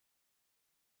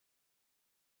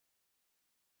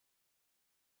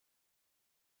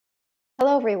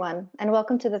Hello, everyone, and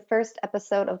welcome to the first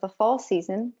episode of the fall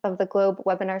season of the Globe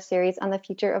webinar series on the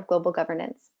future of global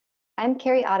governance. I'm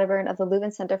Carrie Otterburn of the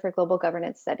Leuven Center for Global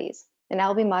Governance Studies, and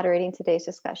I'll be moderating today's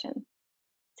discussion.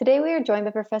 Today, we are joined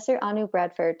by Professor Anu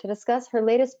Bradford to discuss her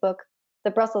latest book, The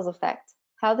Brussels Effect: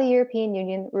 How the European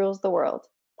Union Rules the World,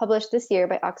 published this year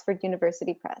by Oxford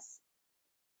University Press.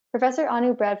 Professor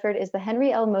Anu Bradford is the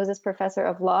Henry L. Moses Professor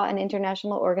of Law and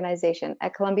International Organization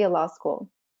at Columbia Law School.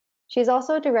 She is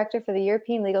also a director for the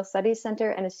European Legal Studies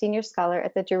Center and a senior scholar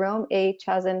at the Jerome A.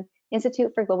 Chazen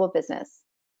Institute for Global Business.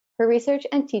 Her research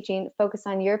and teaching focus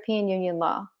on European Union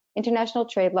law, international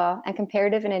trade law, and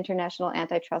comparative and international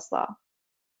antitrust law.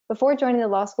 Before joining the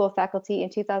law school faculty in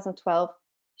 2012,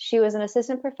 she was an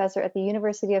assistant professor at the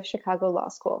University of Chicago Law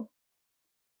School.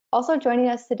 Also joining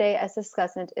us today as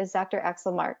discussant is Dr.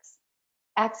 Axel Marx.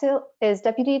 Axel is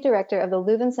Deputy Director of the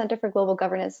Leuven Center for Global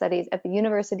Governance Studies at the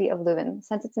University of Leuven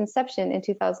since its inception in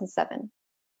 2007.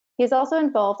 He is also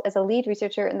involved as a lead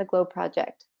researcher in the Globe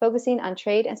Project, focusing on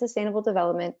trade and sustainable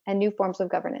development and new forms of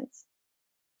governance.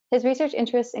 His research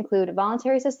interests include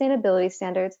voluntary sustainability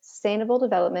standards, sustainable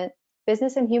development,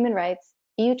 business and human rights,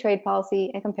 EU trade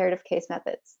policy, and comparative case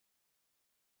methods.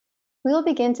 We will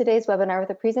begin today's webinar with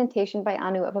a presentation by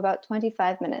Anu of about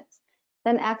 25 minutes.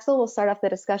 Then Axel will start off the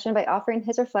discussion by offering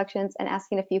his reflections and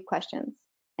asking a few questions,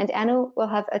 and Anu will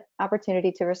have an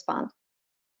opportunity to respond.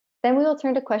 Then we will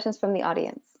turn to questions from the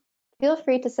audience. Feel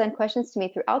free to send questions to me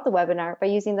throughout the webinar by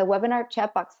using the webinar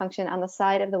chat box function on the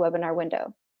side of the webinar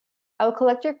window. I will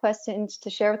collect your questions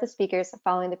to share with the speakers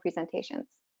following the presentations.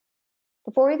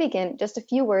 Before we begin, just a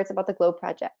few words about the Globe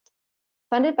Project.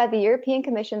 Funded by the European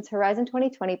Commission's Horizon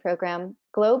 2020 program,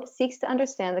 Globe seeks to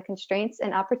understand the constraints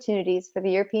and opportunities for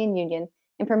the European Union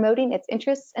in promoting its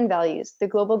interests and values through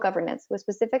global governance with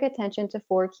specific attention to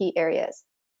four key areas: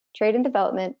 trade and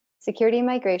development, security and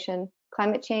migration,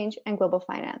 climate change, and global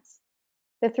finance.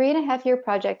 The 3.5-year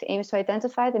project aims to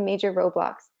identify the major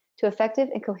roadblocks to effective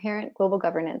and coherent global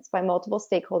governance by multiple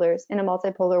stakeholders in a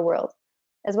multipolar world,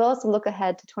 as well as to look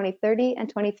ahead to 2030 and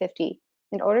 2050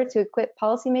 in order to equip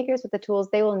policymakers with the tools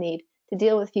they will need to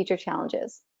deal with future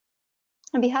challenges.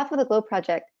 On behalf of the Globe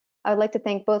Project, I would like to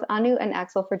thank both Anu and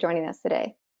Axel for joining us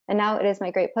today. And now it is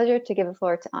my great pleasure to give the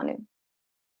floor to Anu.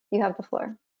 You have the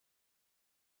floor.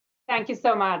 Thank you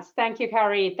so much. Thank you,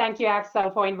 Carrie. Thank you,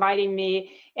 Axel, for inviting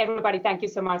me. Everybody, thank you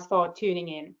so much for tuning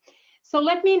in. So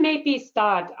let me maybe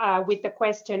start with the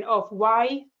question of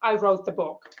why I wrote the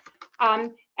book.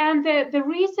 And the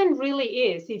reason really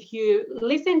is, if you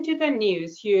listen to the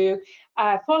news, you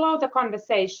follow the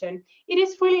conversation, it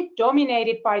is really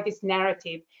dominated by this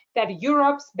narrative that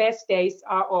Europe's best days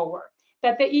are over,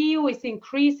 that the EU is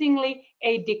increasingly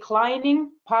a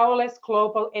declining, powerless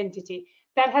global entity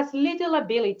that has little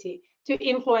ability to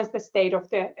influence the state of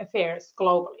the affairs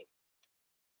globally.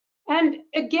 And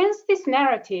against this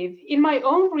narrative, in my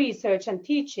own research and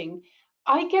teaching,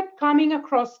 I kept coming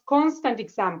across constant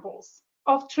examples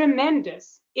of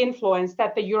tremendous influence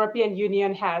that the European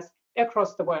Union has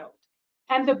across the world.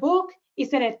 And the book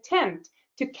is an attempt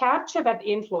to capture that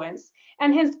influence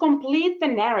and hence complete the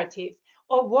narrative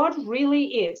of what really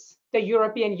is the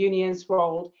European Union's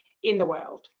role in the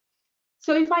world.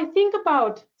 So if I think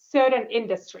about certain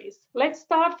industries, let's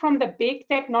start from the big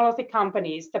technology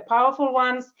companies, the powerful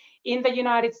ones in the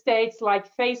United States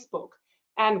like Facebook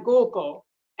and Google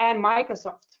and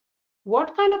Microsoft.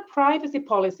 What kind of privacy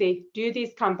policy do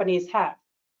these companies have?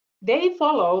 They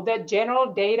follow the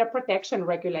General Data Protection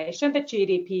Regulation, the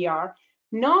GDPR,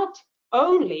 not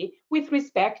only with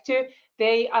respect to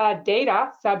the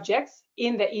data subjects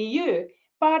in the EU,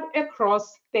 but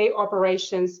across their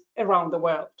operations around the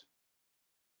world.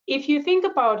 If you think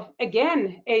about,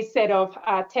 again, a set of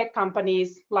tech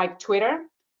companies like Twitter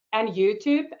and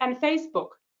YouTube and Facebook,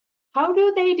 how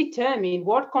do they determine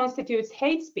what constitutes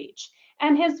hate speech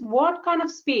and hence what kind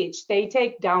of speech they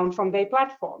take down from their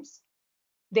platforms?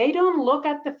 They don't look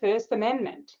at the First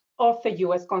Amendment of the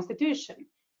US Constitution.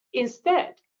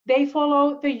 Instead, they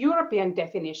follow the European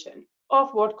definition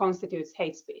of what constitutes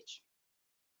hate speech.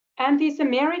 And these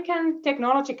American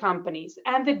technology companies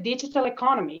and the digital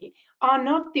economy are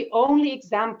not the only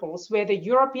examples where the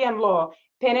European law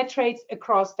penetrates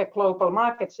across the global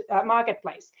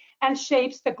marketplace and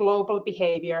shapes the global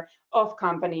behavior of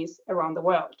companies around the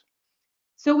world.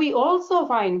 So we also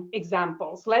find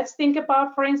examples. Let's think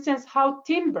about, for instance, how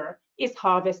timber is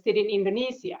harvested in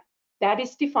Indonesia. That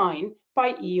is defined by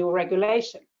EU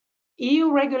regulation.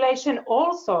 EU regulation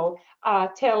also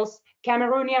tells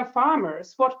Cameroonian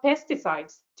farmers what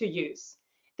pesticides to use.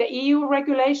 The EU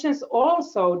regulations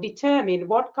also determine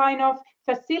what kind of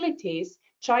facilities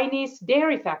Chinese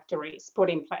dairy factories put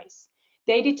in place.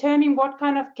 They determine what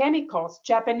kind of chemicals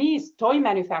Japanese toy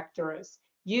manufacturers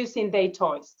use in their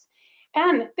toys.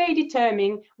 And they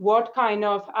determine what kind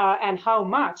of and how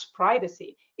much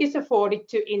privacy is afforded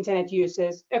to internet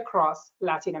users across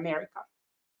Latin America.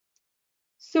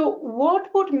 So what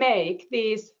would make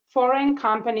these foreign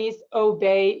companies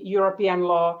obey European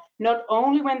law, not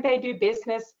only when they do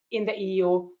business in the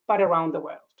EU, but around the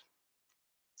world?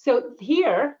 So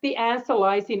here, the answer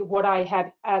lies in what I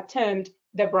have termed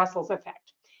the Brussels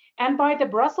effect. And by the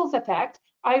Brussels effect,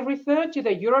 I refer to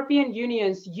the European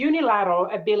Union's unilateral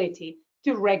ability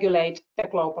to regulate the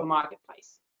global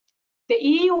marketplace. The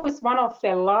EU is one of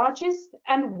the largest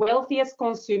and wealthiest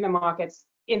consumer markets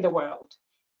in the world.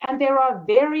 And there are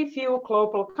very few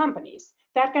global companies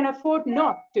that can afford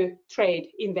not to trade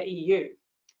in the EU.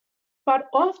 But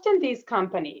often these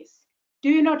companies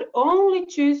do not only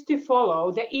choose to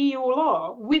follow the EU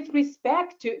law with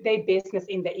respect to their business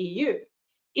in the EU.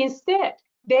 Instead,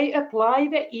 they apply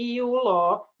the EU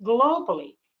law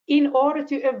globally in order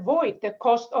to avoid the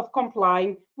cost of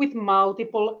complying with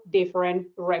multiple different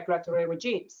regulatory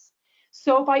regimes.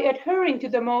 So by adhering to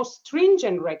the most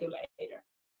stringent regulator,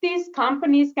 these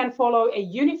companies can follow a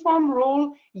uniform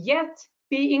rule, yet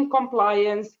be in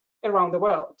compliance around the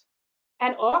world.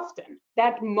 And often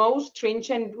that most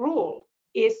stringent rule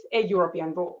is a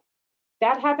European rule.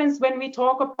 That happens when we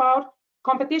talk about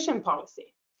competition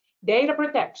policy, data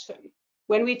protection,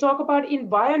 when we talk about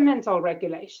environmental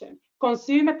regulation,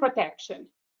 consumer protection,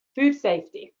 food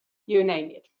safety, you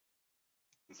name it.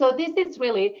 So this is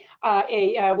really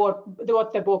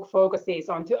what the book focuses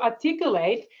on, to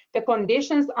articulate the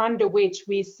conditions under which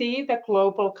we see the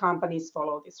global companies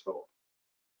follow this rule.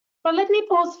 But let me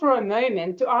pause for a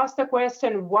moment to ask the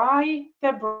question, why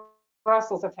the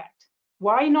Brussels effect?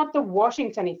 Why not the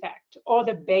Washington effect or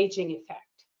the Beijing effect?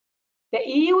 The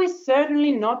EU is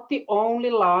certainly not the only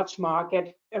large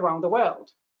market around the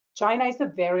world. China is a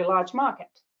very large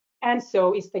market, and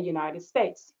so is the United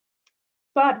States.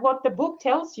 But what the book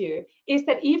tells you is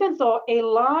that even though a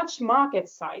large market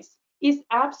size is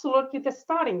absolutely the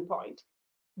starting point,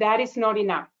 that is not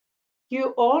enough.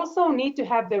 You also need to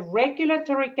have the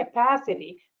regulatory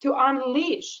capacity to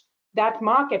unleash that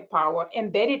market power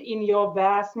embedded in your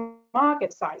vast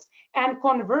market size and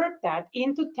convert that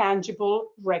into tangible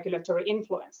regulatory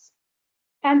influence.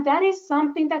 And that is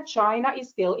something that China is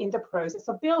still in the process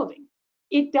of building.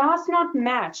 It does not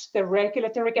match the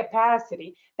regulatory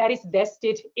capacity that is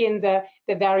vested in the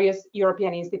various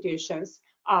European institutions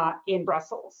in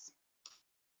Brussels.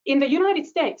 In the United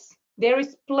States, there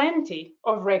is plenty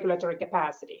of regulatory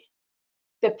capacity.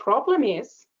 The problem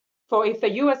is, for if the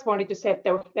US wanted to set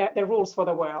the rules for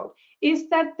the world, is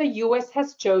that the US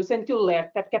has chosen to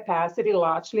let that capacity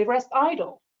largely rest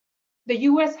idle. The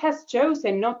US has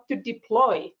chosen not to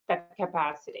deploy that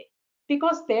capacity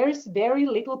because there is very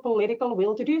little political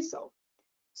will to do so.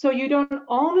 So you don't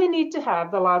only need to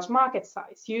have the large market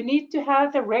size, you need to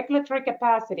have the regulatory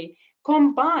capacity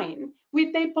combined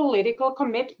with a political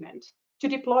commitment to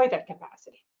deploy that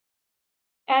capacity.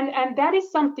 And that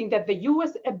is something that the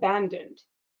US abandoned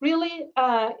really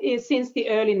since the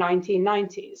early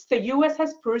 1990s. The US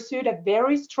has pursued a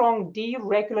very strong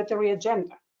deregulatory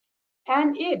agenda,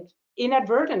 and it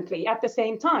inadvertently at the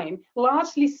same time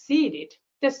largely ceded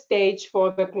the stage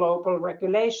for the global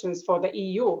regulations for the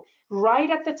EU, right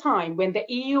at the time when the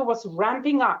EU was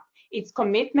ramping up its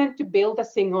commitment to build a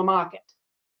single market.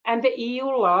 And the EU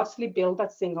largely built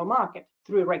that single market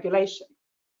through regulation.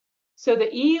 So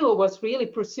the EU was really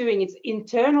pursuing its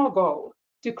internal goal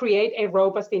to create a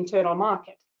robust internal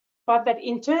market. But that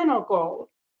internal goal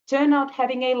turned out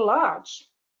having a large,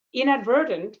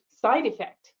 inadvertent side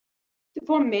effect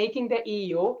for making the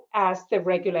EU as the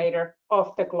regulator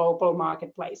of the global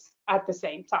marketplace at the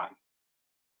same time.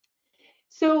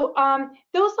 So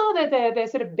those are the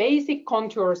sort of basic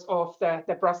contours of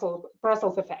the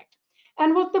Brussels effect.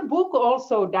 And what the book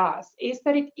also does is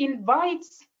that it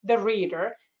invites the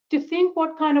reader to think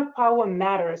what kind of power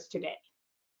matters today.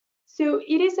 So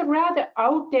it is a rather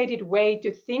outdated way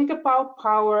to think about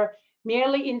power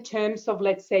merely in terms of,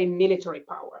 let's say, military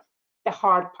power, the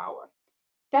hard power.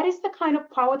 That is the kind of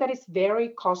power that is very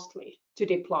costly to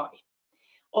deploy.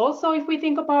 Also, if we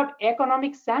think about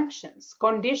economic sanctions,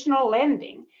 conditional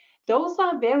lending, those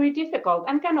are very difficult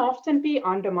and can often be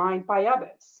undermined by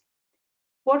others.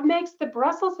 What makes the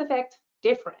Brussels effect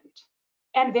different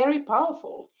and very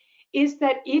powerful is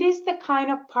that it is the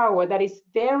kind of power that is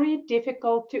very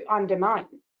difficult to undermine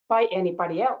by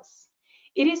anybody else.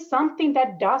 It is something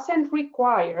that doesn't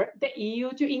require the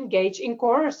EU to engage in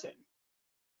coercion.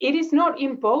 It is not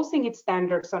imposing its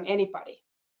standards on anybody.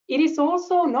 It is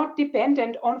also not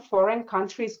dependent on foreign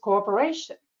countries'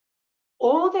 cooperation.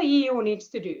 All the EU needs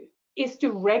to do is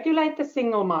to regulate the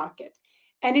single market,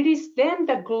 and it is then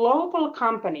the global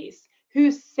companies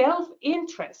whose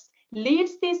self-interest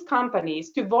leads these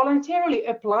companies to voluntarily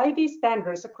apply these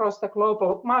standards across the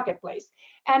global marketplace,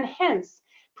 and hence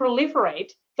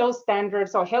proliferate those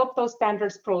standards or help those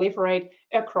standards proliferate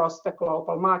across the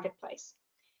global marketplace.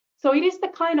 So it is the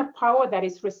kind of power that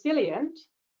is resilient,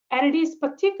 and it is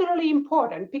particularly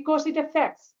important because it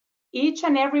affects each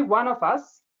and every one of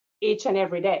us each and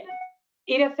every day.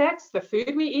 It affects the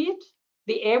food we eat,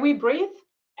 the air we breathe,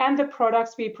 and the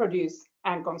products we produce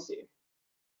and consume.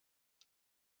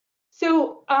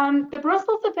 So the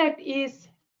Brussels effect is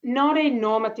not a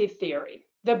normative theory.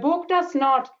 The book does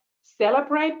not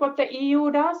celebrate what the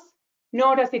EU does,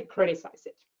 nor does it criticize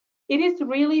it. It is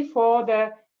really for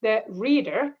the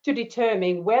reader to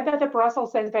determine whether the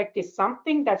Brussels effect is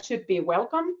something that should be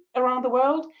welcome around the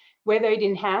world, whether it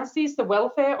enhances the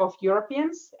welfare of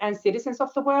Europeans and citizens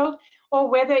of the world, or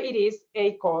whether it is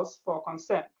a cause for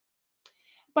concern.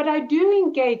 But I do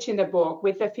engage in the book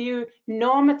with a few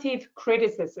normative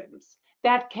criticisms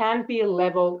that can be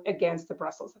leveled against the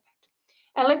Brussels effect.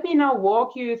 And let me now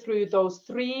walk you through those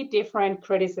three different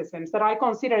criticisms that I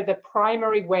consider the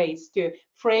primary ways to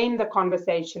frame the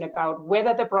conversation about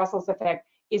whether the Brussels effect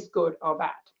is good or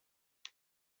bad.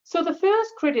 So the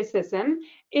first criticism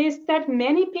is that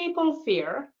many people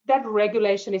fear that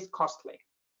regulation is costly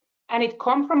and it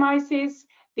compromises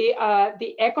the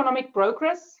economic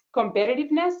progress,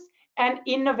 competitiveness, and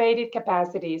innovative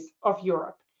capacities of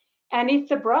Europe. And if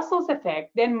the Brussels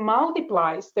effect then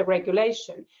multiplies the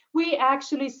regulation, we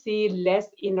actually see less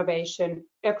innovation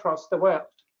across the world.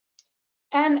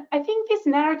 And I think this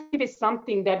narrative is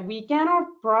something that we cannot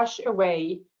brush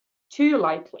away too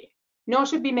lightly, nor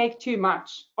should we make too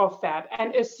much of that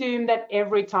and assume that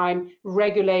every time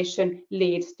regulation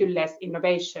leads to less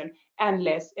innovation and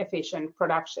less efficient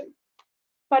production.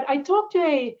 But I talked to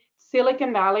a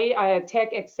Silicon Valley tech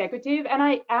executive, and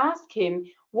I asked him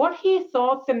what he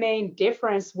thought the main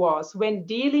difference was when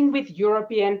dealing with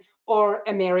European or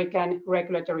American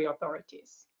regulatory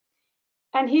authorities.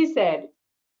 And he said,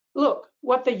 look,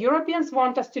 what the Europeans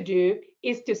want us to do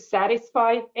is to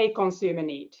satisfy a consumer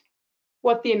need.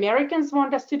 What the Americans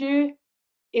want us to do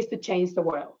is to change the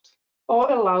world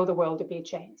or allow the world to be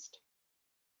changed.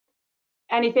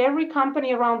 And if every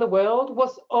company around the world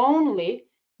was only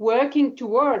working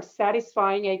towards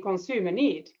satisfying a consumer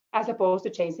need as opposed to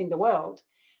changing the world,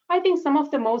 I think some of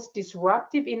the most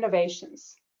disruptive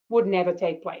innovations would never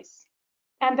take place.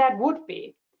 And that would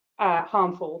be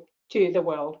harmful to the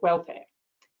world welfare.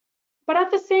 But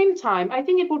at the same time, I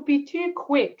think it would be too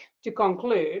quick to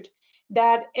conclude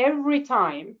that every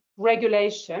time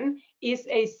regulation is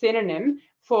a synonym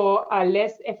for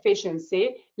less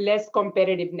efficiency, less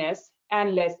competitiveness,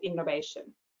 and less innovation.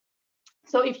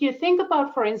 So if you think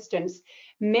about, for instance,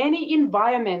 many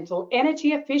environmental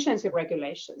energy efficiency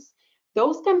regulations,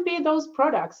 those can be those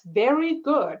products very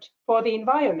good for the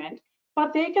environment,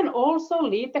 but they can also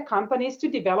lead the companies to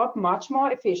develop much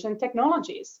more efficient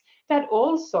technologies that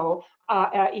also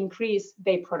increase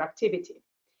their productivity.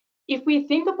 If we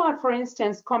think about, for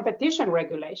instance, competition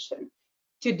regulation,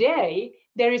 today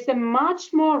there is a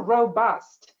much more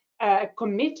robust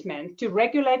commitment to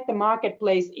regulate the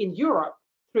marketplace in Europe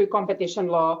through competition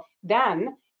law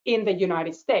than in the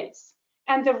United States.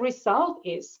 And the result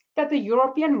is that the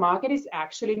European market is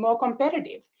actually more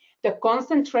competitive. The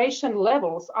concentration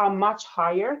levels are much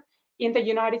higher in the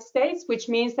United States, which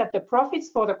means that the profits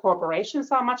for the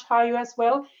corporations are much higher as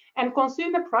well, and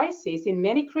consumer prices in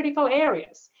many critical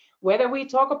areas. Whether we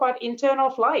talk about internal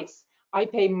flights, I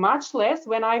pay much less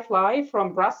when I fly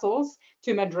from Brussels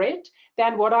to Madrid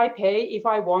than what I pay if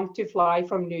I want to fly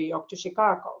from New York to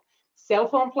Chicago. Cell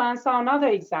phone plans are another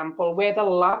example where the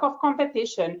lack of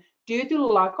competition due to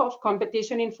lack of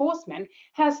competition enforcement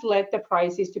has led the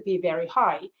prices to be very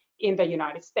high in the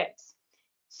United States.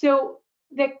 So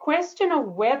the question of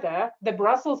whether the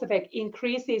Brussels effect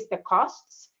increases the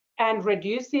costs and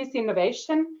reduces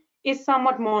innovation is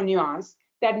somewhat more nuanced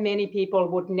than many people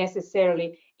would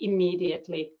necessarily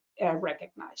immediately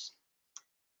recognize.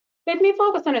 Let me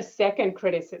focus on a second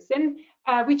criticism,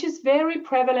 which is very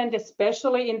prevalent,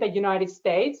 especially in the United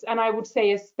States, and I would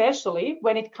say especially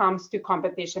when it comes to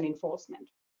competition enforcement.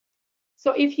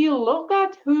 So if you look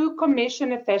at who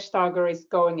Commissioner Vestager is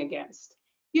going against,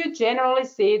 you generally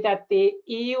see that the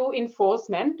EU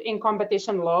enforcement in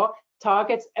competition law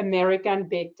targets American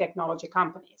big technology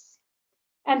companies.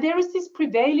 And there is this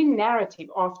prevailing narrative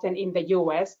often in the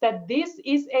US that this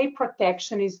is a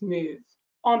protectionist move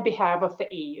on behalf of the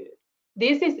EU.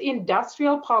 This is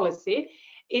industrial policy.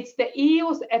 It's the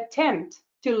EU's attempt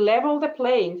to level the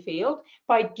playing field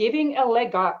by giving a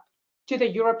leg up to the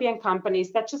European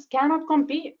companies that just cannot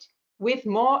compete with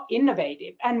more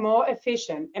innovative and more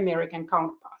efficient American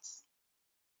counterparts.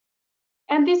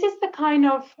 And this is the kind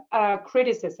of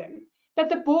criticism that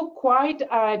the book quite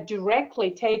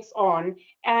directly takes on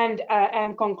and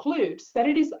concludes that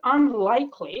it is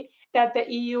unlikely that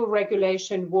the EU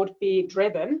regulation would be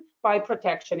driven by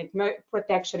protectionist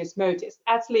motives,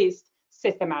 at least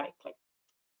systematically.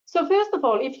 So first of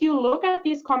all, if you look at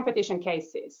these competition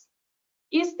cases,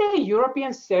 is there a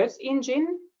European search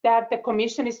engine that the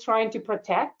Commission is trying to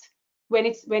protect when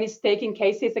it's taking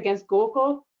cases against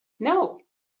Google? No.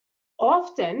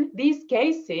 Often these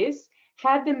cases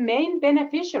had the main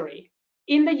beneficiary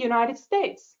in the United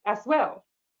States as well.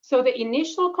 So the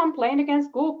initial complaint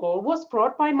against Google was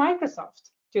brought by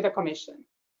Microsoft to the Commission.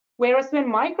 Whereas when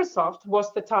Microsoft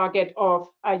was the target of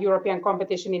a European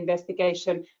competition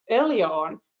investigation earlier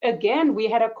on, again, we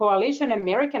had a coalition of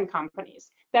American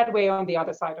companies that were on the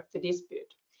other side of the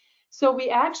dispute. So we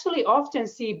actually often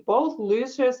see both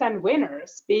losers and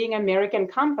winners being American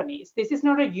companies. This is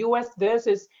not a US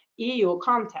versus EU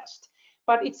contest,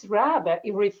 but it's rather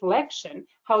a reflection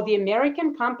how the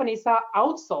American companies are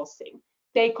outsourcing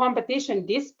their competition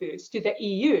disputes to the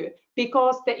EU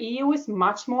because the EU is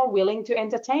much more willing to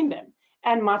entertain them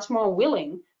and much more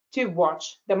willing to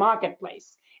watch the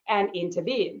marketplace and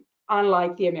intervene,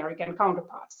 unlike the American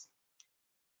counterparts.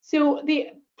 So the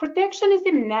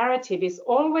protectionism narrative is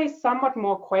always somewhat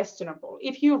more questionable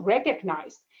if you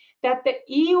recognize that the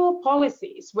EU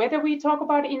policies, whether we talk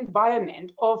about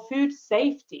environment or food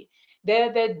safety,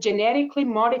 the genetically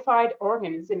modified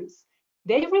organisms,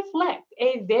 they reflect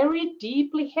a very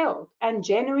deeply held and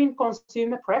genuine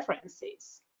consumer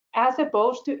preferences as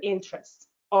opposed to interests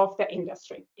of the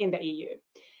industry in the EU.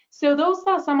 So those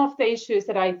are some of the issues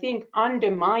that I think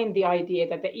undermine the idea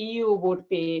that the EU would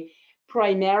be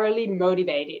primarily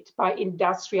motivated by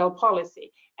industrial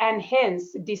policy and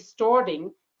hence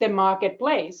distorting the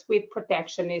marketplace with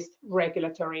protectionist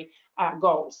regulatory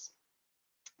goals.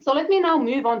 So let me now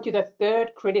move on to the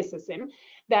third criticism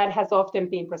that has often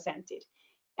been presented.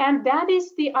 And that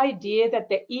is the idea that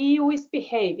the EU is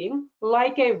behaving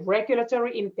like a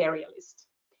regulatory imperialist.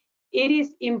 It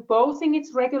is imposing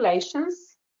its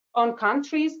regulations on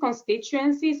countries,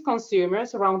 constituencies,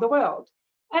 consumers around the world,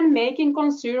 and making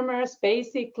consumers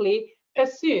basically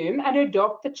assume and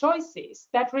adopt the choices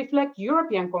that reflect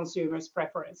European consumers'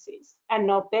 preferences and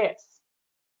not theirs.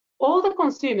 All the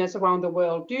consumers around the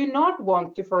world do not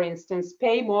want to, for instance,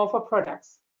 pay more for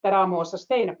products that are more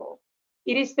sustainable.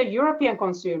 It is the European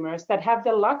consumers that have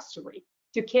the luxury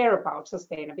to care about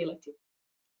sustainability.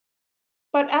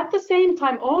 But at the same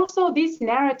time, also this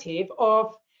narrative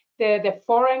of the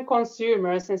foreign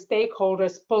consumers and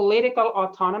stakeholders' political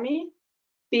autonomy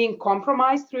being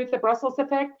compromised through the Brussels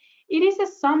effect, it is a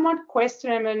somewhat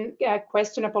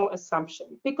questionable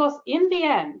assumption, because in the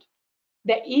end,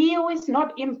 the EU is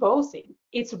not imposing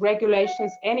its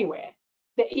regulations anywhere.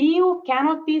 The EU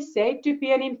cannot be said to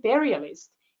be an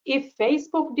imperialist if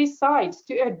Facebook decides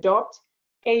to adopt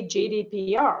a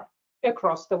GDPR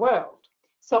across the world.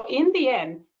 So in the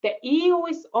end, the EU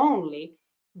is only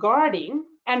guarding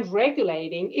and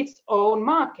regulating its own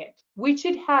market, which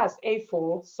it has a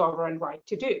full sovereign right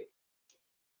to do.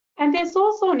 And there's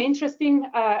also an interesting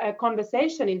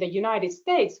conversation in the United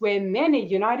States where many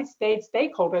United States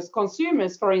stakeholders,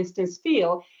 consumers, for instance,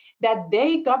 feel that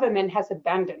their government has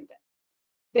abandoned them.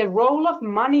 The role of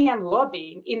money and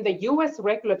lobbying in the US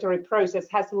regulatory process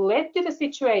has led to the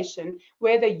situation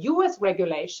where the US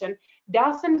regulation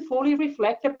doesn't fully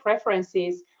reflect the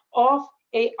preferences of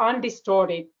an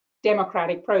undistorted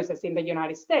democratic process in the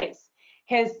United States.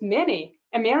 Hence, many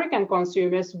American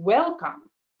consumers welcome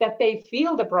that they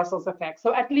feel the Brussels effect.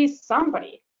 So at least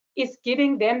somebody is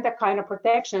giving them the kind of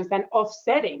protections and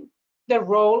offsetting the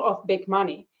role of big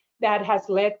money that has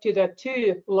led to the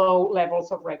too low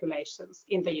levels of regulations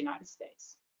in the United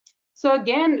States. So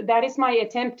again, that is my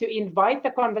attempt to invite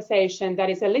the conversation that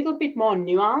is a little bit more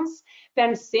nuanced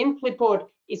than simply put,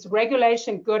 is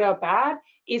regulation good or bad?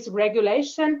 Is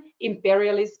regulation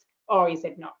imperialist or is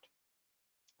it not?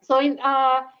 So in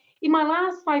my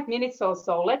last 5 minutes or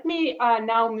so, let me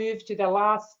now move to the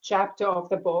last chapter of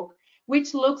the book,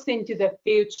 which looks into the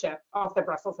future of the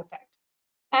Brussels effect.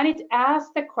 And it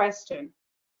asks the question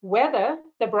whether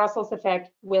the Brussels effect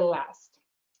will last.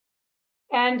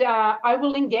 And I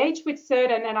will engage with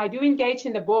certain, and I do engage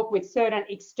in the book with certain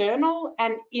external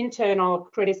and internal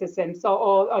criticisms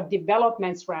or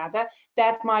developments rather,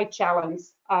 that might challenge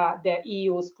the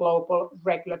EU's global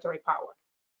regulatory power.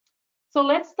 So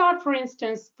let's start, for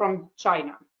instance, from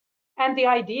China. And the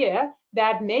idea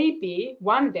that maybe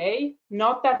one day,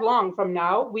 not that long from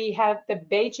now, we have the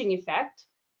Beijing effect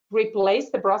replace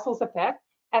the Brussels effect,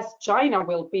 as China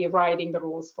will be writing the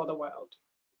rules for the world.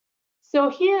 So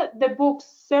here the book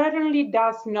certainly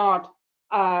does not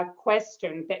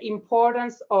question the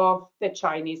importance of the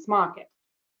Chinese market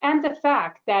and the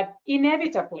fact that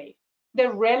inevitably the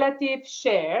relative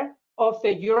share of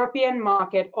the European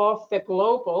market of the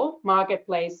global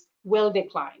marketplace will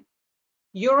decline.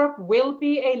 Europe will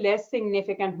be a less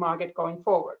significant market going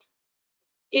forward.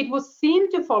 It would seem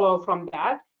to follow from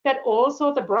that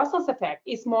also the Brussels effect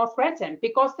is more threatened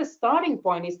because the starting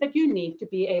point is that you need to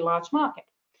be a large market.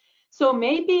 So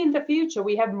maybe in the future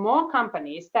we have more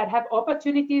companies that have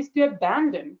opportunities to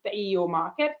abandon the EU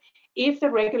market if the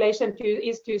regulation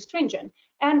is too stringent,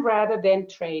 and rather than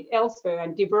trade elsewhere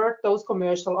and divert those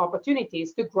commercial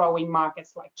opportunities to growing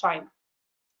markets like China.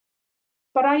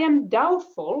 But I am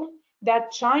doubtful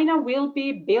that China will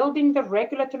be building the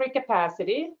regulatory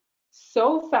capacity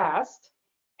so fast,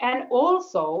 and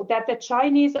also that the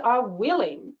Chinese are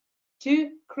willing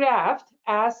to craft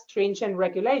as stringent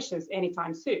regulations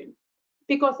anytime soon.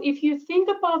 Because if you think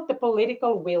about the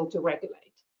political will to regulate,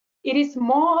 it is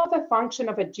more of a function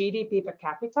of a GDP per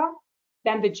capita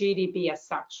than the GDP as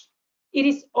such. It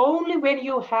is only when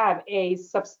you have a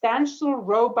substantial,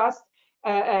 robust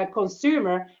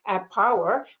consumer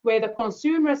power, where the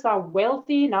consumers are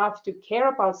wealthy enough to care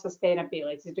about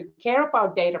sustainability, to care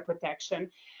about data protection,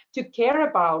 to care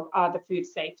about the food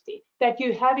safety, that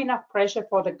you have enough pressure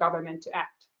for the government to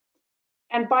act.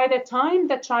 And by the time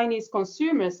the Chinese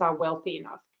consumers are wealthy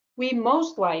enough, we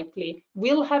most likely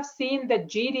will have seen the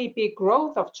GDP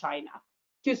growth of China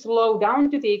to slow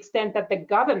down to the extent that the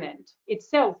government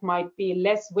itself might be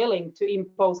less willing to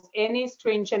impose any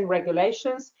stringent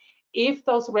regulations if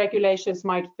those regulations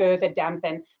might further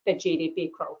dampen the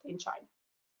GDP growth in China.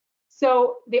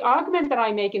 So the argument that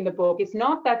I make in the book is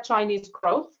not that Chinese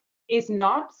growth is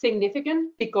not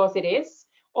significant, because it is,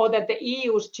 or that the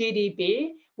EU's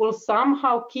GDP will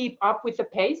somehow keep up with the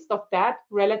pace of that,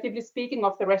 relatively speaking,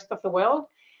 of the rest of the world,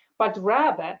 but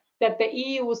rather that the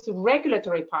EU's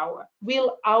regulatory power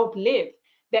will outlive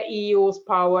the EU's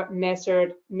power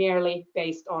measured merely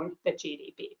based on the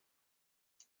GDP.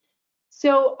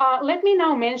 So let me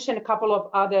now mention a couple of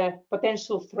other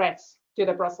potential threats to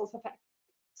the Brussels effect.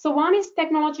 So one is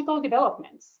technological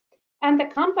developments, and the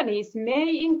companies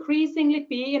may increasingly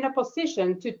be in a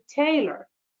position to tailor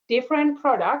different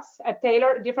products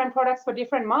for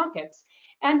different markets,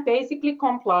 and basically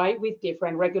comply with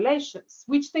different regulations,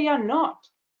 which they are not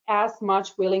as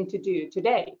much willing to do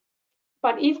today.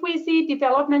 But if we see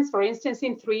developments, for instance,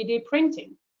 in 3D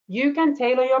printing, you can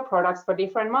tailor your products for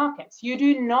different markets. You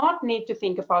do not need to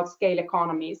think about scale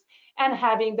economies and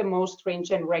having the most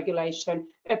stringent regulation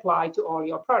apply to all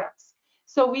your products.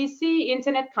 So we see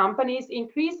internet companies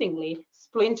increasingly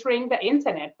splintering the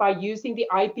internet by using the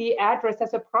IP address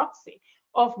as a proxy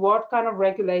of what kind of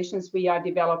regulations we are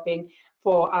developing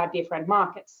for our different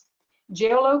markets.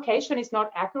 Geolocation is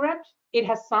not accurate. It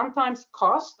has sometimes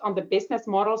cost on the business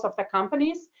models of the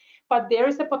companies, but there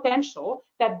is a potential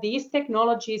that these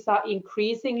technologies are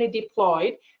increasingly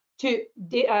deployed to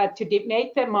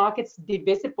make the markets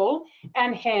divisible,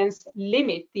 and hence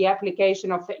limit the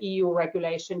application of the EU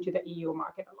regulation to the EU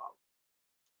market alone.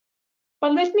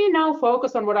 But let me now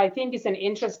focus on what I think is an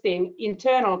interesting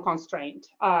internal constraint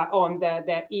on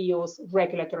the EU's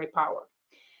regulatory power.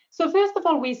 So first of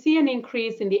all, we see an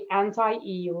increase in the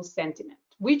anti-EU sentiment,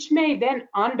 which may then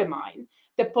undermine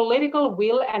the political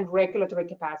will and regulatory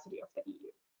capacity of the EU.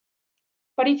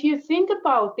 But if you think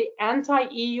about the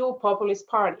anti-EU populist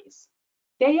parties,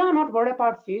 they are not worried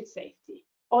about food safety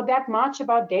or that much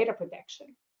about data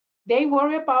protection. They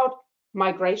worry about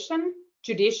migration,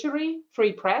 judiciary,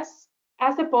 free press,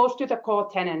 as opposed to the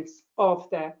core tenets of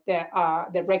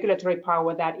the regulatory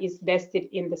power that is vested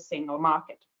in the single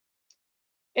market.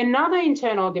 Another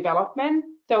internal development,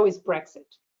 though, is Brexit.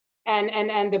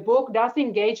 And the book does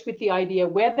engage with the idea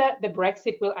whether the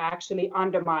Brexit will actually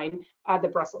undermine the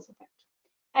Brussels effect.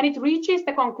 And it reaches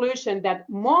the conclusion that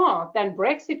more than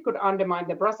Brexit could undermine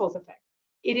the Brussels effect,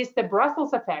 it is the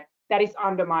Brussels effect that is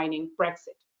undermining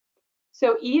Brexit.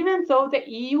 So even though the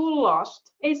EU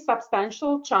lost a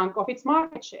substantial chunk of its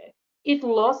market share, it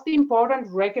lost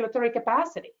important regulatory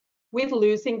capacity with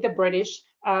losing the British,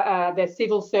 the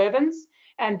civil servants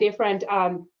and different,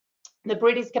 the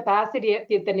British capacity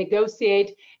to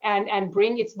negotiate and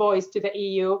bring its voice to the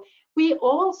EU. We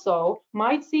also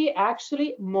might see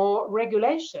actually more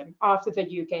regulation after the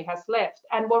UK has left.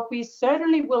 And what we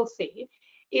certainly will see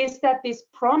is that this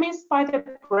promise by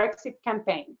the Brexit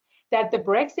campaign that the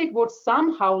Brexit would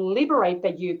somehow liberate the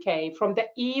UK from the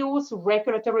EU's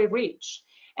regulatory reach,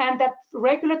 and that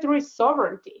regulatory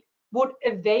sovereignty would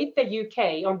evade the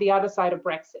UK on the other side of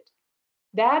Brexit.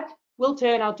 That will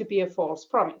turn out to be a false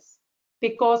promise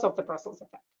because of the Brussels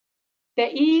effect.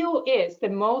 The EU is the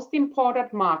most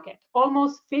important market.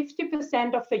 Almost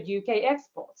 50% of the UK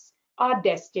exports are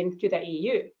destined to the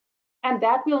EU, and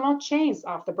that will not change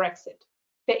after Brexit.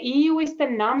 The EU is the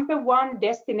 #1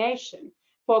 destination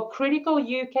for critical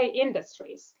UK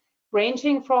industries,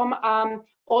 ranging from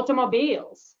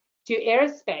automobiles to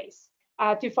aerospace,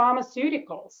 to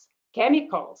pharmaceuticals,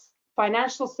 chemicals,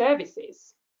 financial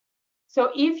services.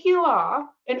 So if you are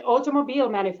an automobile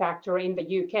manufacturer in the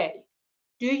UK,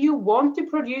 do you want to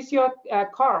produce your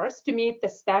cars to meet the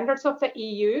standards of the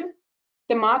EU,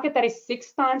 the market that is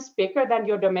 6 times bigger than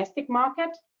your domestic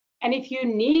market? And if you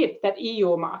need that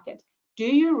EU market, do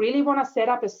you really want to set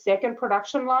up a second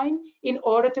production line in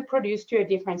order to produce to a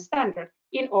different standard,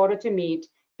 in order to meet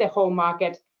the home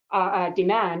market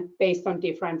demand based on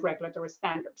different regulatory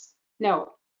standards?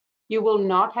 No, you will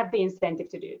not have the incentive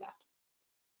to do that.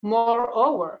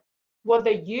 Moreover, what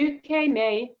the UK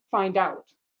may find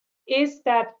out is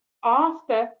that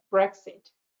after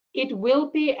Brexit, it will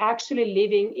be actually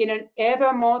living in an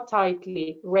ever more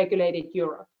tightly regulated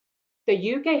Europe. The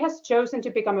UK has chosen to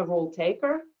become a rule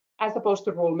taker as opposed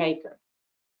to rule maker.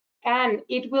 And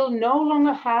it will no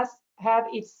longer have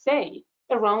its say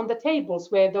around the tables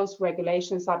where those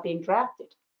regulations are being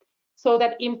drafted. So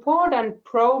that important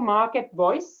pro-market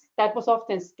voice that was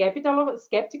often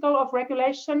skeptical of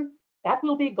regulation, that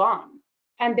will be gone.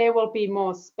 And there will be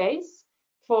more space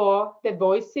for the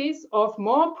voices of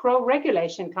more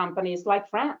pro-regulation companies like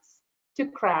France to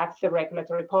craft the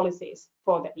regulatory policies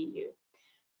for the EU.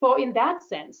 So in that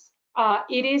sense,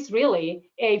 it is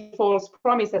really a false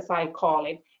promise, as I call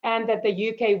it, and that the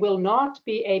UK will not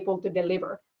be able to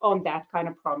deliver on that kind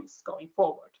of promise going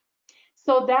forward.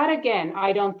 So that, again,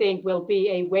 I don't think will be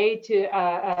a way to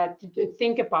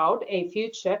think about a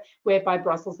future whereby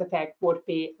Brussels effect would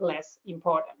be less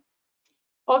important.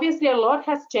 Obviously, a lot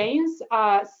has changed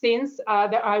since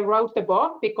I wrote the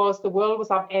book, because the world was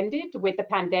upended with the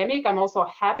pandemic. I'm also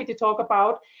happy to talk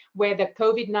about whether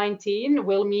COVID-19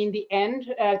 will mean the end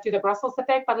to the Brussels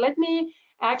effect. But let me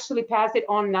actually pass it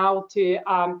on now to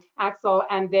Axel,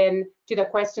 and then to the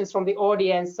questions from the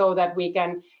audience, so that we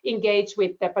can engage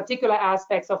with the particular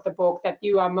aspects of the book that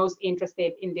you are most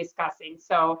interested in discussing.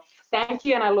 So thank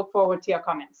you, and I look forward to your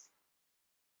comments.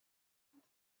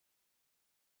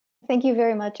 Thank you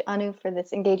very much, Anu, for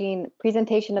this engaging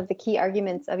presentation of the key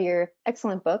arguments of your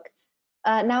excellent book.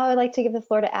 Now I'd like to give the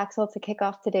floor to Axel to kick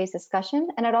off today's discussion.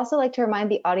 And I'd also like to remind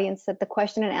the audience that the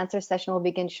question and answer session will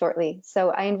begin shortly. So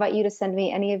I invite you to send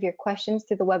me any of your questions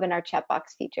through the webinar chat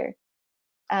box feature.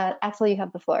 Axel, you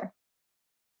have the floor.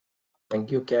 Thank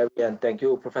you, Carrie, and thank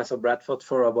you, Professor Bradford,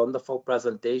 for a wonderful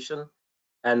presentation,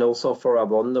 and also for a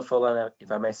wonderful, and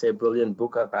if I may say, brilliant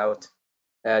book about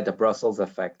the Brussels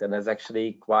effect. And it's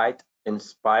actually quite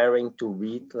inspiring to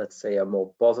read, let's say, a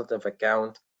more positive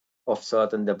account of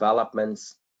certain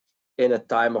developments in a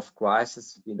time of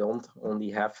crisis. We don't only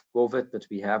have COVID, but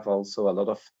we have also a lot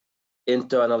of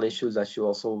internal issues, as you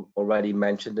also already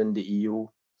mentioned, in the EU.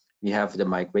 We have the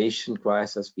migration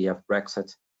crisis, we have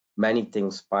Brexit, many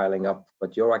things piling up,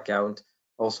 but your account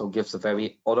also gives a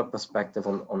very other perspective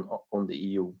on the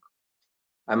EU.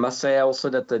 I must say also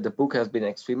that the book has been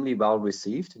extremely well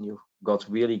received, and you got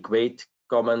really great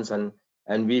comments and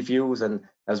reviews. And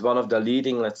as one of the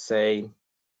leading, let's say,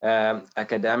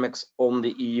 academics on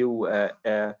the EU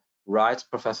rights,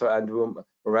 Professor Andrew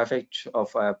Ravich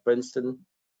of Princeton,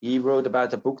 he wrote about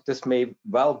the book, "This may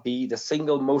well be the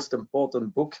single most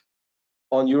important book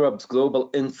on Europe's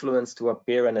global influence to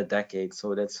appear in a decade."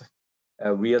 So that's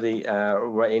a really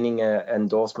reigning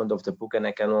endorsement of the book, and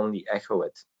I can only echo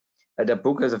it. The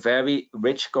book is a very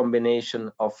rich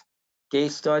combination of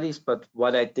case studies, but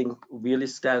what I think really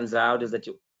stands out is that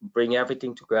you bring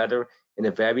everything together in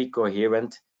a very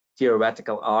coherent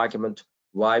theoretical argument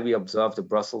why we observe the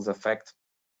Brussels effect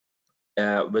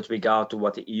with regard to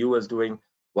what the EU is doing,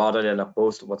 rather than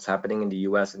opposed to what's happening in the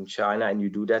US and China. And you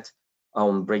do that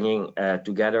on bringing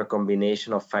together a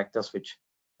combination of factors which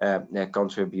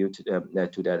contribute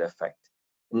to that effect.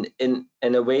 In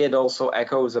a way, it also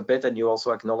echoes a bit, and you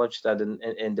also acknowledge that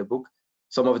in the book,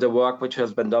 some of the work which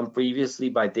has been done previously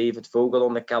by David Vogel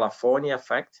on the California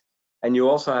effect. And you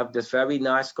also have this very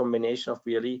nice combination of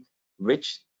really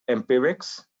rich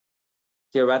empirics,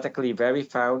 theoretically very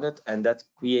founded, and that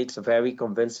creates a very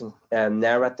convincing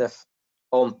narrative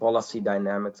on policy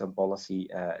dynamics and policy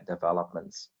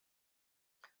developments.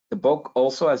 The book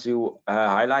also, as you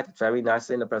highlighted very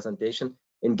nicely in the presentation,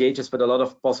 engages with a lot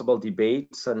of possible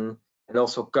debates and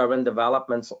also current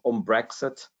developments on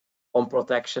Brexit, on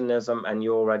protectionism, and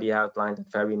you already outlined it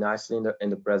very nicely in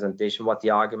the presentation what the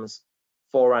arguments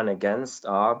for and against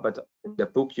are. But in the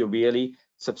book, you really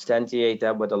substantiate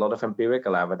that with a lot of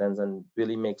empirical evidence and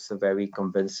really makes a very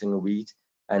convincing read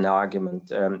and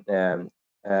argument in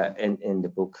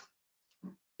the book.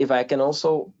 If I can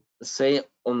also say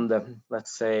on the,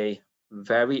 let's say,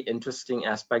 very interesting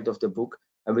aspect of the book,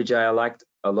 and which I liked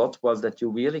a lot, was that you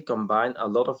really combine a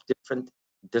lot of different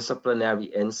disciplinary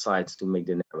insights to make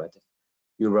the narrative.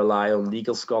 You rely on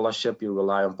legal scholarship, you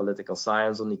rely on political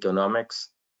science, on economics,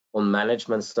 on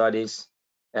management studies,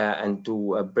 and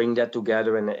to bring that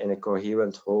together in a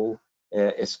coherent whole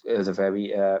is a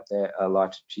very a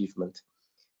large achievement.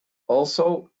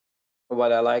 Also,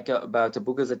 what I like about the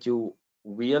book is that you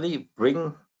really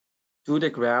bring to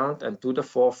the ground and to the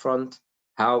forefront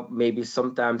how maybe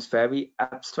sometimes very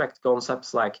abstract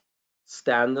concepts like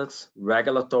standards,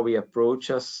 regulatory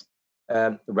approaches,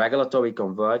 regulatory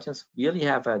convergence really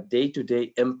have a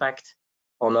day-to-day impact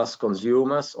on us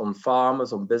consumers, on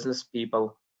farmers, on business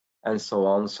people, and so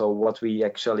on. So what we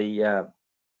actually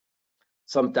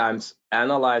sometimes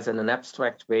analyze in an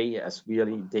abstract way as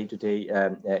really day-to-day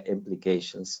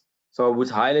implications. So I would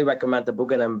highly recommend the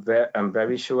book, and I'm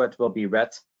very sure it will be read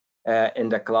in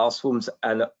the classrooms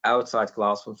and outside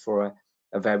classrooms for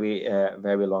a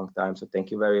very long time. So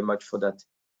thank you very much for that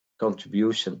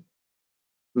contribution.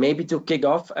 Maybe to kick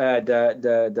off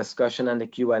the discussion and the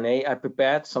Q&A, I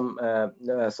prepared some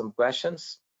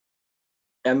questions.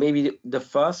 And maybe the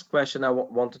first question I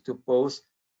wanted to pose,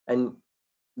 and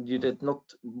you did not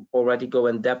already go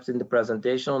in depth in the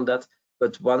presentation on that,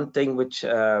 but one thing which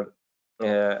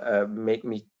made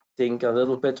me think a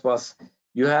little bit was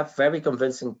you have very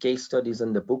convincing case studies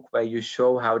in the book where you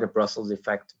show how the Brussels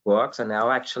effect works and how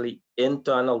actually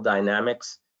internal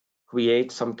dynamics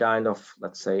create some kind of,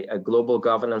 let's say, a global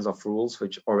governance of rules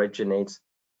which originates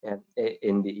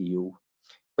in the EU.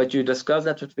 But you discuss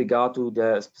that with regard to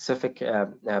the specific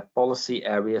policy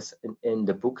areas in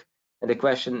the book. And the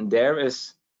question there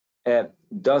is,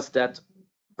 does that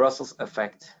Brussels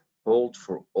effect hold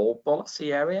for all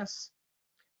policy areas?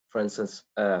 For instance,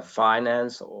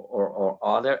 finance or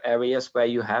other areas where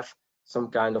you have some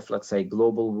kind of, let's say,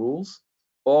 global rules?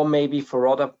 Or maybe for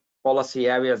other policy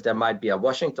areas, there might be a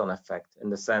Washington effect in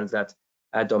the sense that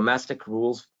domestic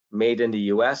rules made in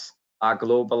the US are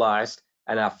globalized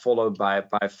and are followed by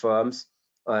firms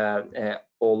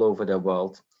all over the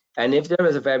world. And if there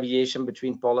is a variation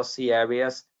between policy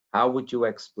areas, how would you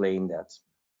explain that?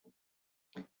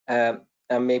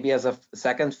 And maybe as a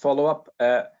second follow-up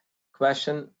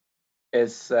question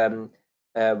is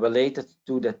related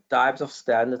to the types of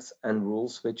standards and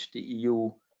rules which the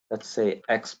EU, let's say,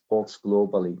 exports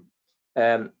globally.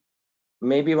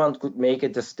 Maybe one could make a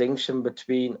distinction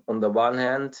between, on the one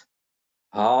hand,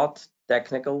 hard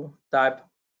technical type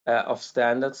of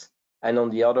standards, and on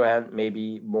the other hand,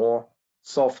 maybe more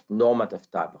soft normative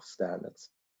type of standards.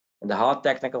 And the hard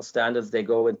technical standards, they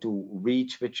go into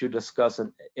REACH, which you discuss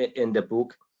in the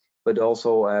book, but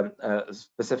also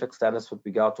specific standards with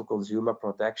regard to consumer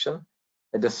protection.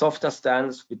 And the softer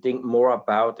standards we think more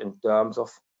about in terms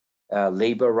of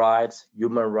labor rights,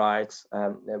 human rights,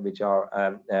 which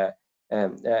are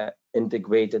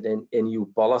integrated in EU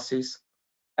policies.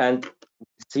 And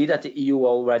we see that the EU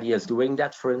already is doing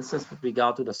that, for instance, with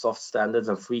regard to the soft standards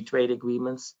and free trade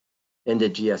agreements in the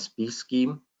GSP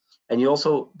scheme. And you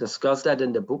also discuss that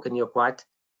in the book, and you're quite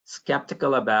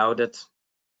skeptical about it,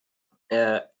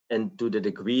 and to the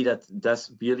degree that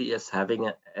this really is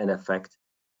having an effect.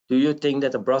 Do you think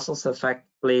that the Brussels effect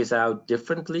plays out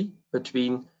differently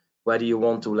between whether you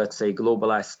want to, let's say,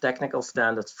 globalize technical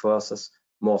standards versus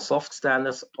more soft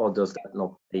standards, or does that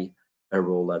not play a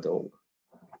role at all?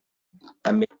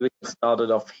 And maybe we can start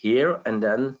it off here, and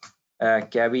then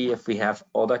Gary, if we have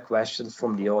other questions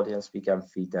from the audience, we can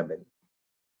feed them in.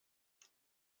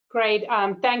 Great.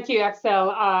 Thank you,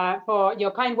 Axel, for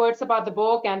your kind words about the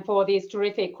book and for these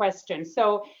terrific questions.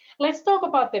 So let's talk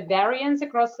about the variance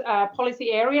across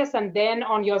policy areas, and then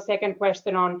on your second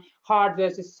question on hard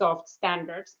versus soft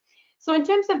standards. So in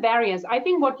terms of variance, I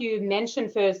think what you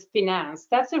mentioned first, finance,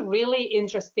 that's a really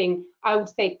interesting, I would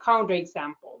say,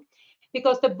 counterexample,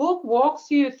 because the book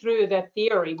walks you through the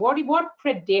theory, what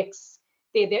predicts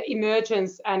the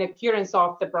emergence and appearance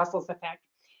of the Brussels effect.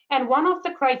 And one of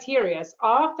the criteria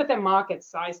after the market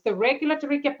size, the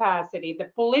regulatory capacity, the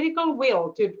political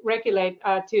will to regulate,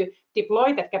 to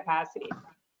deploy that capacity,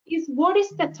 is what is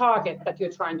the target that you're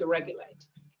trying to regulate?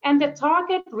 And the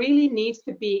target really needs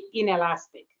to be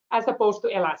inelastic. as opposed to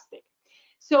elastic.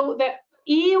 So the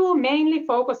EU mainly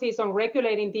focuses on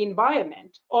regulating the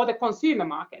environment or the consumer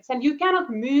markets, and you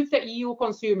cannot move the EU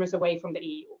consumers away from the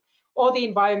EU or the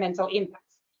environmental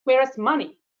impacts, whereas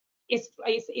money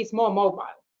is more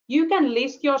mobile. You can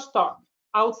list your stock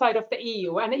outside of the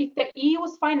EU, and if the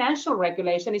EU's financial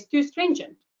regulation is too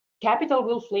stringent, capital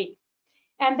will flee.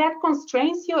 And that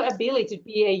constrains your ability to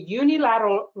be a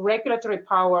unilateral regulatory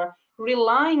power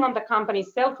relying on the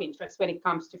company's self-interest when it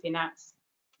comes to finance.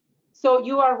 So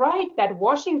you are right that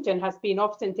Washington has been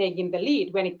often taking the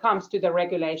lead when it comes to the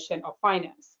regulation of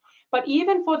finance. But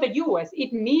even for the US,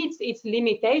 it meets its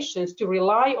limitations to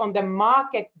rely on the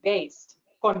market-based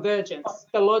convergence,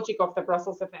 the logic of the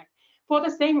Brussels effect, for the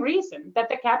same reason that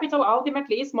the capital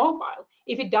ultimately is mobile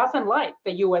if it doesn't like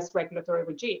the US regulatory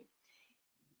regime.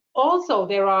 Also,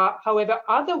 there are, however,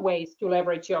 other ways to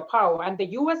leverage your power, and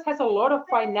the US has a lot of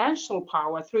financial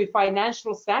power through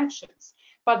financial sanctions.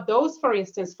 But those, for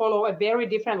instance, follow a very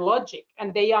different logic,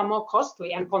 and they are more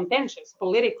costly and contentious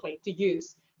politically to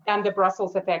use than the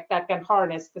Brussels effect that can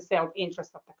harness the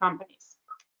self-interest of the companies.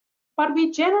 But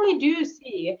we generally do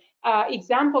see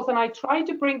examples, and I try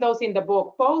to bring those in the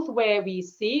book, both where we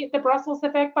see the Brussels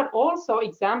effect, but also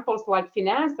examples like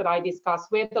finance that I discuss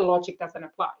where the logic doesn't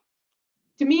apply.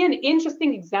 To me, an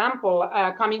interesting example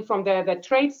coming from the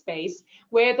trade space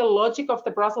where the logic of the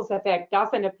Brussels effect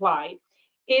doesn't apply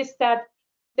is that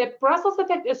the Brussels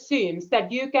effect assumes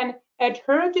that you can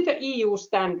adhere to the EU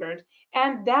standard,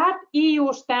 and that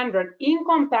EU standard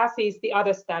encompasses the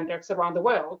other standards around the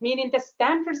world, meaning the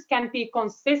standards can be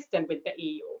consistent with the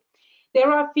EU.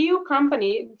 There are few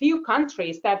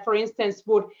countries that, for instance,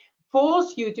 would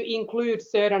force you to include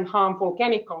certain harmful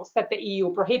chemicals that the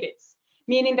EU prohibits,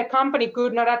 meaning the company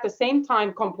could not at the same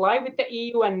time comply with the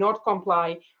EU and not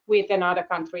comply with another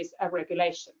country's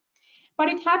regulation. But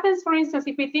it happens, for instance,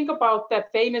 if we think about the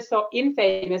famous or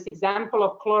infamous example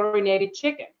of chlorinated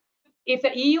chicken. If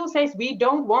the EU says we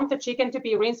don't want the chicken to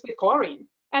be rinsed with chlorine,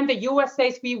 and the US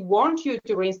says we want you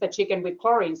to rinse the chicken with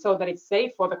chlorine so that it's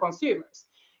safe for the consumers,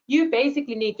 you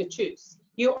basically need to choose.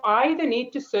 You either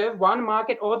need to serve one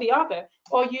market or the other,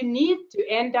 or you need to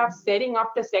end up setting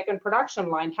up the second production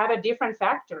line, have a different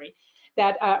factory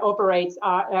that operates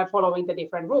following the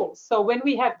different rules. So when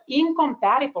we have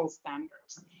incompatible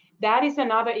standards, that is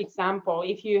another example.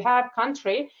 If you have a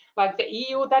country like the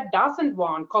EU that doesn't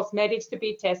want cosmetics to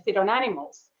be tested on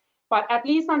animals, but at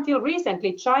least until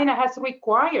recently, China has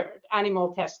required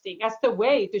animal testing as the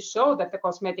way to show that the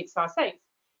cosmetics are safe.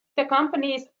 The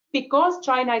companies, because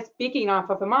China is big enough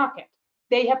of a market,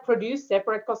 they have produced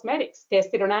separate cosmetics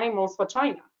tested on animals for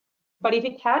China. But if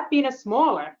it had been a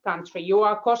smaller country, you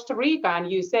are Costa Rica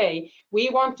and you say,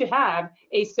 we want to have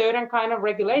a certain kind of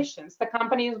regulations, the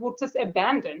companies would just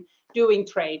abandon doing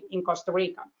trade in Costa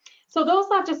Rica. So those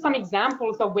are just some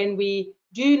examples of when we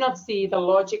do not see the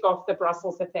logic of the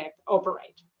Brussels effect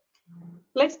operate.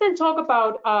 Let's then talk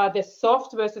about the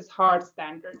soft versus hard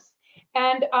standards.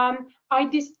 And I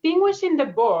distinguish in the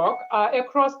book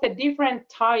across the different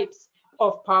types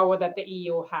of power that the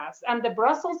EU has. And the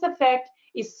Brussels effect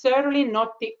is certainly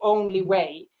not the only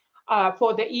way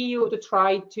for the EU to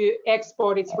try to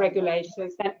export its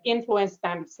regulations and influence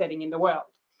standard setting in the world.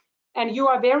 And you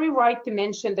are very right to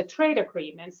mention the trade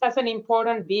agreements as an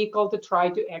important vehicle to try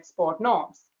to export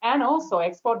norms and also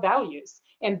export values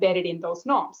embedded in those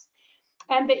norms.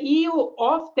 And the EU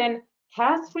often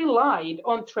has relied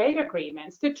on trade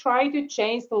agreements to try to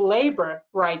change the labor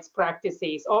rights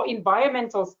practices or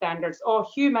environmental standards or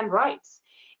human rights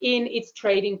in its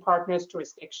trading partners'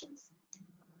 jurisdictions.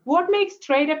 What makes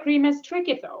trade agreements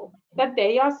tricky, though, that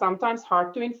they are sometimes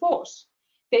hard to enforce.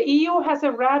 The EU has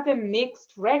a rather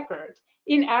mixed record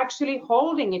in actually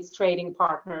holding its trading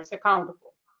partners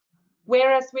accountable.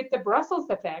 Whereas with the Brussels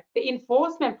effect, the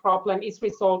enforcement problem is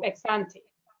resolved ex ante.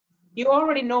 You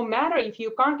already, no matter if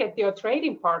you can't get your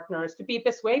trading partners to be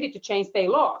persuaded to change their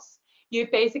laws, you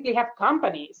basically have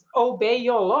companies obey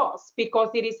your laws because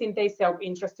it is in their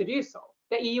self-interest to do so.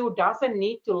 The EU doesn't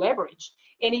need to leverage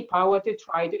any power to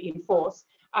try to enforce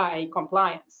a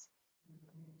compliance.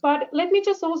 But let me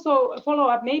just also follow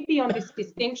up maybe on this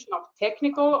distinction of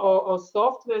technical or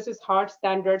soft versus hard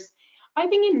standards. I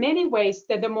think in many ways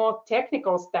that the more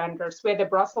technical standards where the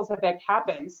Brussels effect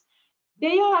happens,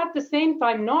 they are at the same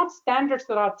time not standards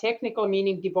that are technical,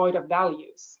 meaning devoid of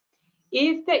values.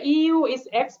 If the EU is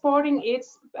exporting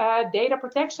its data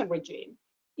protection regime,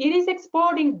 it is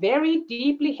exporting very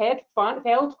deeply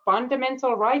held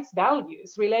fundamental rights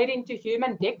values relating to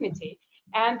human dignity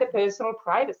and the personal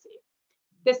privacy.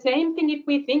 The same thing if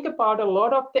we think about a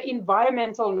lot of the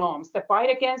environmental norms, the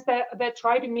fight against the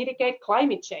try to mitigate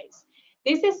climate change.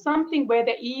 This is something where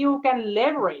the EU can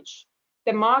leverage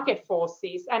the market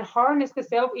forces and harness the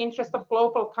self-interest of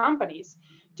global companies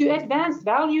to advance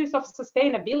values of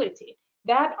sustainability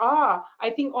that are,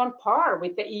 I think, on par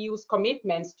with the EU's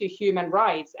commitments to human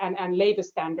rights and labor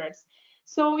standards.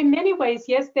 So in many ways,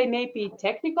 yes, they may be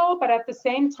technical, but at the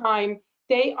same time,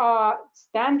 they are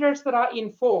standards that are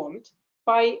informed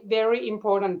by very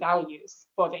important values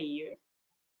for the EU.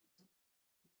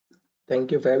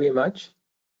 Thank you very much.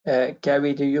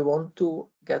 Carrie, do you want to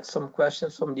get some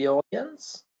questions from the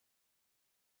audience?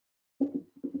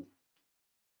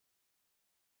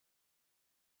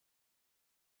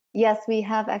 Yes, we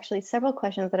have actually several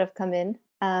questions that have come in.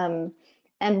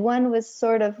 And one was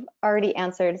sort of already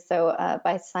answered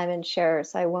by Simon Scherer,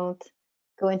 so I won't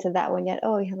go into that one yet.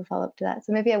 Oh, we have a follow-up to that,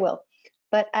 so maybe I will.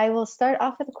 But I will start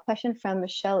off with a question from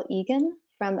Michelle Egan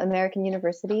from American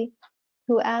University,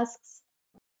 who asks,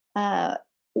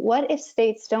 what if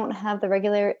states don't have the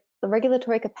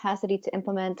regulatory capacity to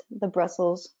implement the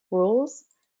Brussels rules?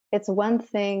 It's one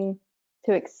thing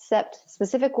to accept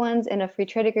specific ones in a free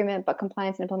trade agreement, but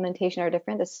compliance and implementation are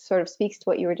different. This sort of speaks to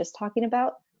what you were just talking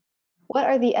about. What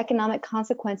are the economic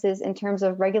consequences in terms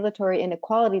of regulatory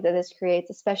inequality that this creates,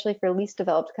 especially for least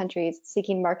developed countries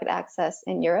seeking market access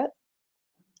in Europe?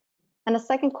 And a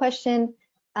second question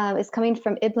is coming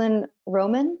from Iblin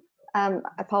Roman.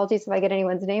 Apologies if I get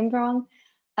anyone's name wrong.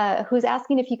 Who's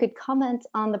asking if you could comment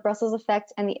on the Brussels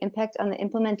effect and the impact on the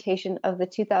implementation of the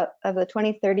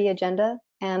 2030 agenda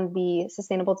and the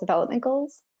Sustainable Development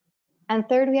Goals. And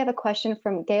third, we have a question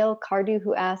from Gail Cardew,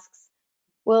 who asks,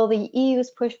 will the EU's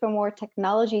push for more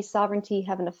technology sovereignty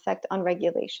have an effect on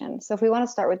regulation? So if we want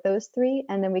to start with those three,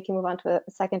 and then we can move on to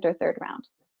a second or third round.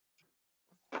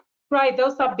 Right,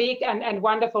 those are big and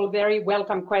wonderful, very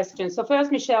welcome questions. So first,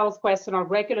 Michelle's question on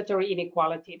regulatory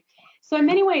inequality. So in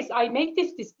many ways, I make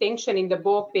this distinction in the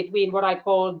book between what I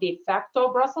call de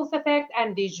facto Brussels effect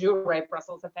and de jure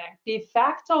Brussels effect. De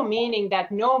facto meaning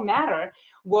that no matter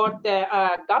what the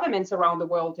governments around the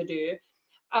world do,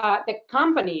 the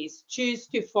companies choose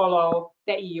to follow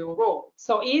the EU rule.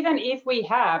 So even if we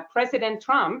have President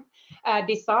Trump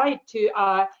decide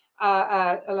to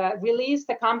release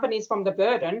the companies from the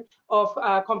burden of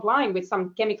complying with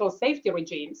some chemical safety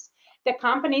regimes, the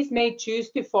companies may choose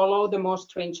to follow the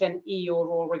most stringent EU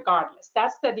rule regardless.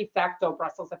 That's the de facto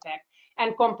Brussels effect.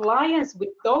 And compliance with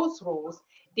those rules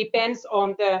depends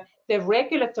on the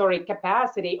regulatory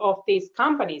capacity of these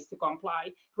companies to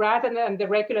comply, rather than the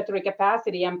regulatory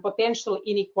capacity and potential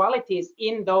inequalities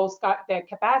in those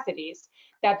capacities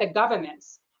that the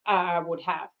governments would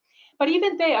have. But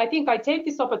even there, I think I take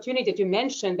this opportunity to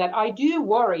mention that I do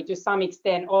worry to some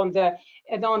extent on the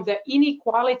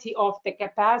inequality of the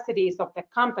capacities of the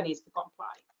companies to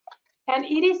comply. And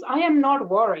I am not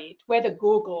worried whether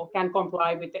Google can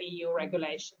comply with the EU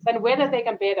regulations and whether they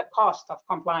can bear the cost of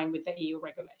complying with the EU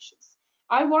regulations.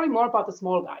 I worry more about the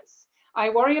small guys.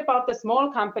 I worry about the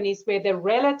small companies where the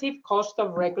relative cost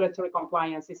of regulatory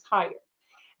compliance is higher.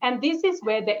 And this is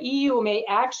where the EU may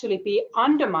actually be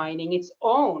undermining its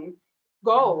own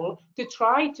goal to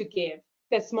try to give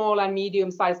the small and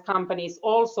medium-sized companies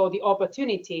also the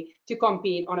opportunity to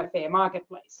compete on a fair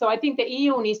marketplace. So I think the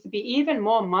EU needs to be even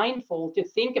more mindful to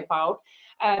think about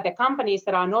the companies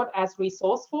that are not as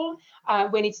resourceful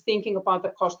when it's thinking about the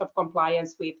cost of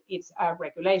compliance with its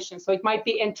regulations. So it might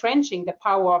be entrenching the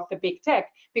power of the big tech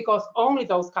because only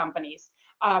those companies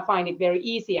find it very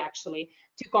easy actually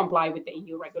to comply with the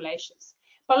EU regulations.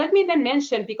 But let me then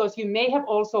mention, because you may have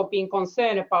also been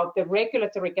concerned about the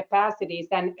regulatory capacities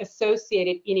and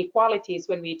associated inequalities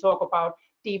when we talk about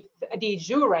de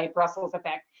jure Brussels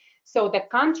effect. So the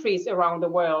countries around the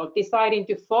world deciding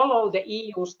to follow the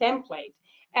EU's template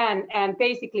and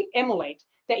basically emulate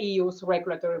the EU's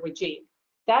regulatory regime.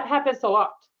 That happens a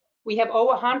lot. We have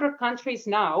over 100 countries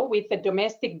now with the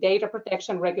domestic data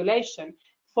protection regulation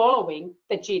following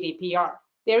the GDPR.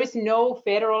 There is no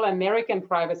federal American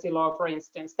privacy law, for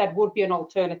instance, that would be an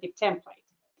alternative template.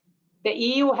 The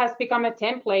EU has become a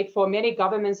template for many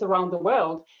governments around the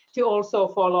world to also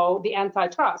follow the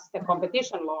antitrust, the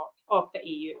competition law of the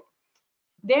EU.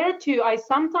 There too, I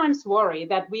sometimes worry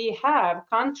that we have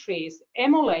countries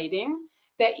emulating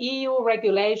the EU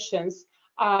regulations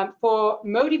for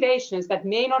motivations that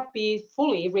may not be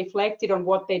fully reflected on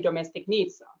what their domestic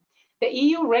needs are. The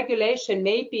EU regulation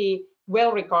may be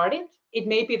well regarded, it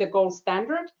may be the gold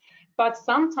standard, but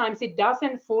sometimes it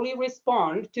doesn't fully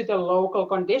respond to the local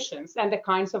conditions and the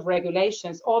kinds of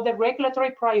regulations or the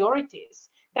regulatory priorities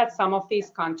that some of these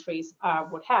countries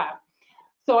would have.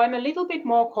 So I'm a little bit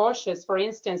more cautious, for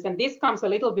instance, and this comes a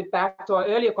little bit back to our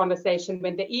earlier conversation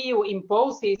when the EU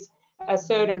imposes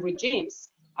certain regimes.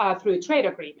 through trade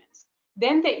agreements,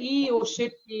 then the EU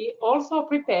should be also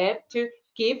prepared to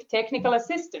give technical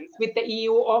assistance, which the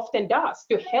EU often does,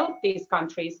 to help these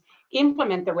countries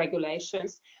implement the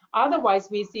regulations. Otherwise,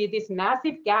 we see this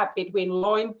massive gap between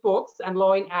law in books and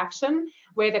law in action,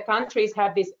 where the countries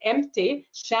have this empty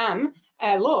sham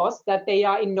laws that they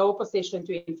are in no position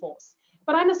to enforce.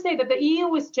 But I must say that the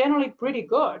EU is generally pretty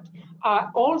good,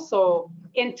 also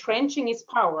entrenching its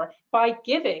power by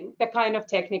giving the kind of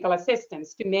technical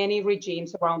assistance to many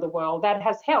regimes around the world that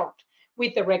has helped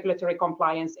with the regulatory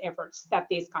compliance efforts that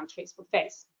these countries would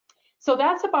face. So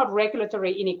that's about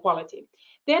regulatory inequality.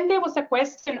 Then there was a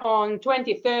question on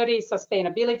 2030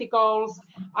 sustainability goals.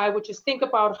 I would just think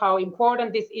about how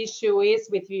important this issue is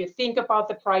if you think about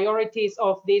the priorities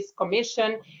of this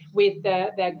commission with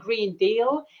the Green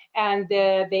Deal and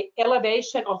the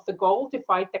elevation of the goal to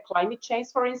fight the climate change,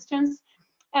 for instance.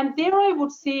 And there I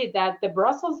would see that the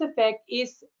Brussels effect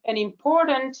is an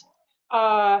important,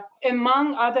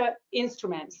 among other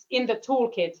instruments in the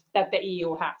toolkit that the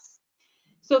EU has.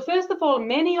 So first of all,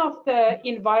 many of the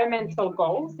environmental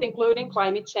goals, including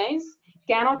climate change,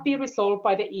 cannot be resolved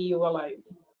by the EU alone.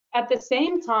 At the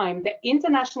same time, the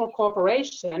international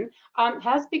cooperation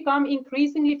has become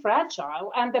increasingly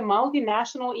fragile, and the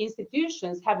multinational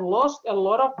institutions have lost a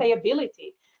lot of their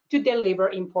ability to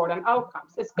deliver important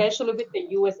outcomes, especially with the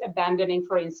US abandoning,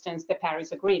 for instance, the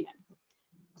Paris Agreement.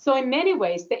 So in many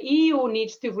ways, the EU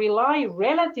needs to rely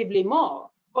relatively more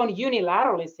on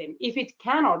unilateralism if it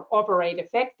cannot operate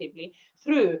effectively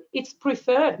through its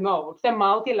preferred mode, the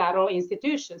multilateral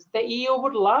institutions. The EU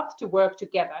would love to work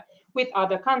together with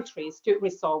other countries to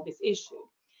resolve this issue.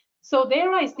 So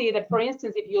there I see that, for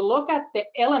instance, if you look at the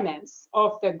elements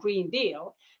of the Green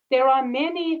Deal, there are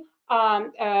many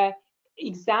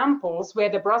examples where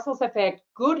the Brussels effect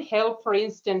could help, for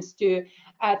instance, to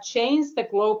change the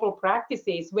global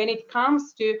practices when it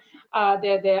comes to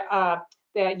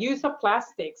the use of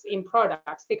plastics in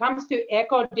products. It comes to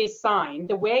eco-design,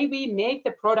 the way we make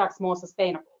the products more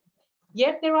sustainable.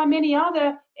 Yet there are many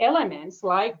other elements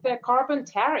like the carbon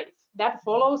tariff that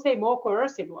follows a more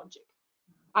coercive logic.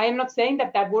 I am not saying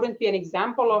that that wouldn't be an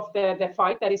example of the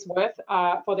fight that is worth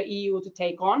for the EU to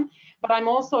take on, but I'm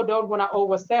also don't want to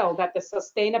oversell that the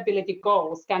sustainability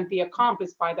goals can be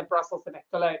accomplished by the Brussels effect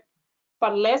alone.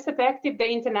 But less effective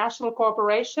the international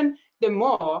cooperation, the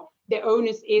more the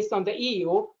onus is on the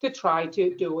EU to try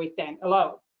to do it then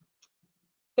alone.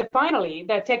 Finally,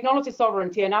 the technology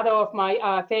sovereignty, another of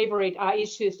my favorite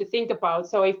issues to think about.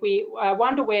 So if we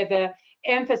wonder where the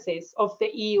emphasis of the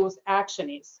EU's action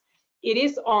is, it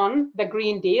is on the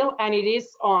Green Deal and it is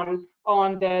on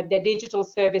the Digital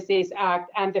Services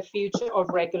Act and the future of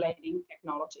regulating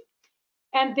technology.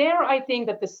 And there I think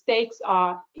that the stakes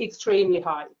are extremely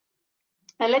high.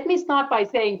 And let me start by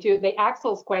saying to the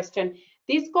Axel's question,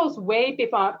 this goes way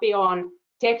beyond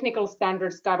technical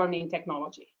standards governing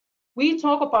technology. We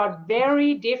talk about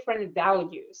very different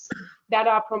values that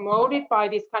are promoted by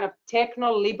this kind of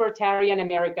techno-libertarian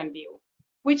American view,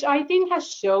 which I think has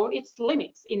shown its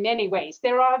limits in many ways.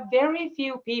 There are very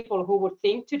few people who would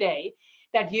think today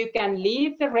that you can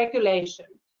leave the regulation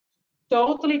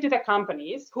totally to the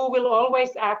companies who will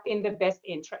always act in the best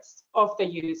interests of the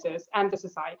users and the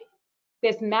society.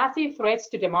 There's massive threats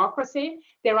to democracy,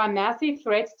 there are massive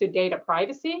threats to data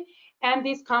privacy, and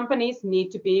these companies need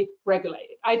to be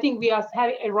regulated. I think we are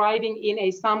arriving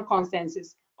in some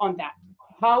consensus on that.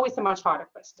 How is a much harder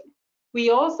question.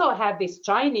 We also have this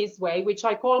Chinese way, which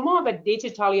I call more of a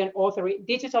digital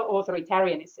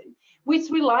authoritarianism,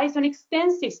 which relies on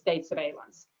extensive state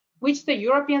surveillance, which the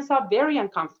Europeans are very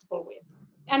uncomfortable with,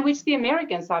 and which the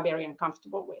Americans are very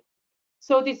uncomfortable with.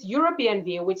 So this European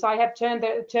view, which I have termed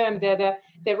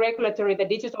the regulatory, the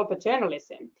digital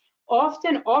paternalism,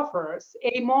 often offers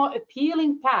a more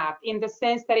appealing path in the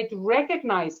sense that it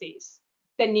recognizes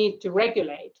the need to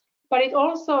regulate, but it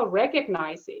also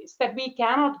recognizes that we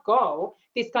cannot go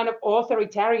this kind of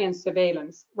authoritarian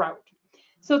surveillance route.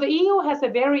 So the EU has a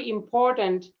very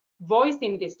important voice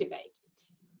in this debate.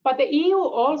 But the EU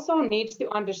also needs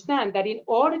to understand that in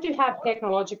order to have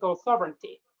technological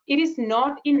sovereignty, it is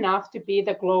not enough to be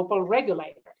the global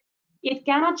regulator. It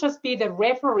cannot just be the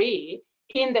referee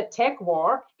in the tech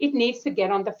war. It needs to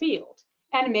get on the field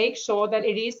and make sure that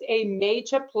it is a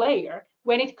major player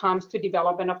when it comes to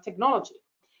development of technology.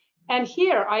 And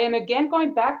here I am again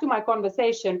going back to my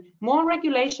conversation. More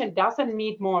regulation doesn't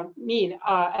mean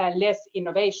less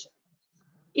innovation.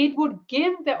 It would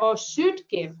give or should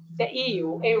give the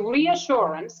EU a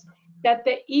reassurance that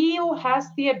the EU has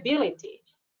the ability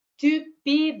to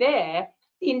be there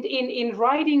in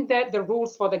writing the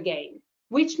rules for the game,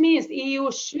 which means EU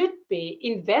should be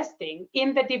investing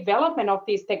in the development of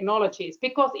these technologies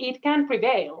because it can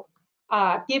prevail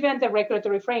given the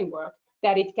regulatory framework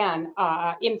that it can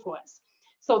influence.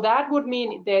 So that would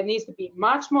mean there needs to be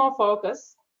much more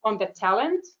focus on the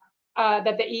talent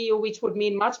that the EU, which would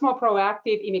mean much more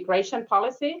proactive immigration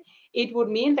policy. It would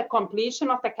mean the completion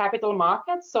of the capital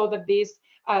markets so that these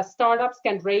startups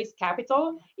can raise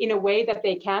capital in a way that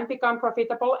they can become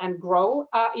profitable and grow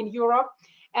in Europe.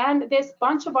 And there's a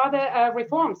bunch of other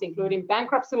reforms, including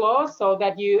bankruptcy laws, so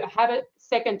that you have a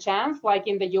second chance, like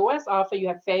in the US, after you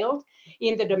have failed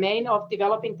in the domain of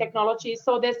developing technology.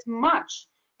 So there's much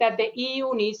that the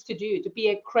EU needs to do to be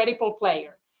a credible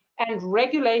player. And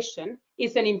regulation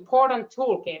is an important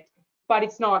toolkit, but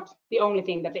it's not the only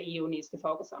thing that the EU needs to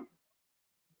focus on.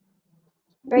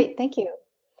 Great, thank you.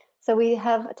 So we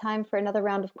have time for another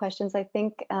round of questions, I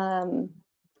think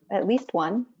at least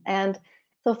one. And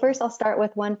so first I'll start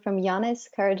with one from Yanis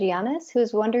Karagianis,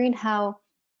 who's wondering how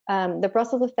the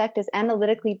Brussels effect is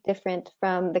analytically different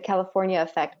from the California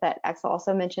effect that Axel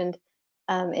also mentioned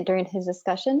during his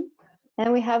discussion.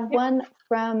 And we have one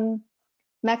from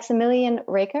Maximilian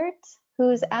Reichert,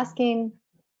 who's asking,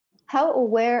 how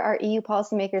aware are EU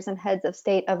policymakers and heads of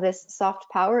state of this soft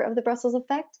power of the Brussels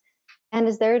effect? And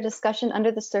is there a discussion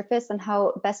under the surface on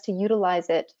how best to utilize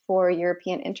it for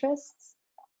European interests?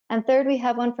 And third, we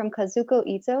have one from Kazuko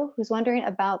Ito, who's wondering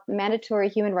about mandatory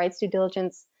human rights due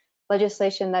diligence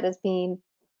legislation that is being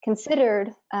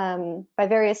considered by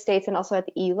various states and also at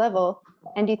the EU level.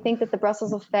 And do you think that the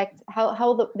Brussels effect,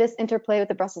 how will this interplay with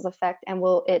the Brussels effect, and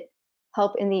will it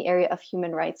help in the area of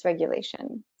human rights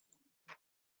regulation?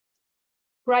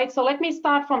 Right, so let me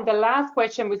start from the last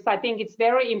question, which I think is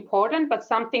very important, but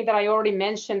something that I already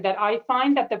mentioned, that I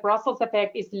find that the Brussels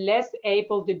effect is less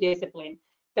able to discipline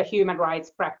the human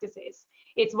rights practices.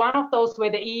 It's one of those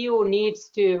where the EU needs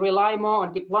to rely more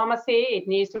on diplomacy, it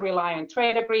needs to rely on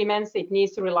trade agreements, it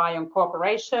needs to rely on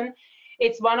cooperation.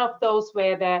 It's one of those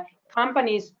where the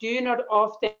companies do not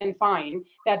often find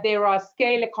that there are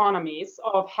scale economies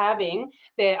of having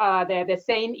the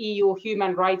same EU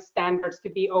human rights standards to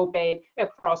be obeyed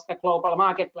across the global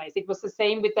marketplace. It was the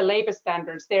same with the labor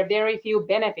standards. There are very few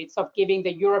benefits of giving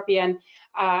the European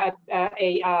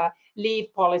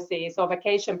leave policies or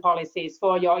vacation policies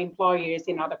for your employers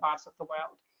in other parts of the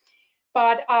world.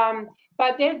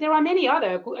 But there are many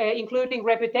other, including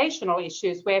reputational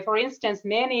issues, where, for instance,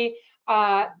 many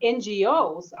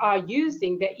NGOs are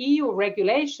using the EU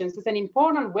regulations as an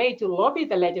important way to lobby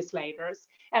the legislators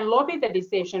and lobby the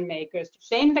decision makers to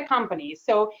shame the companies.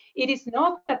 So it is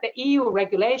not that the EU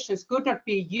regulations could not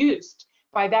be used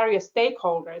by various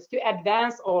stakeholders to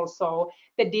advance also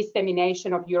the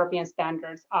dissemination of European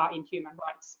standards in human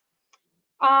rights.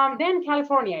 Then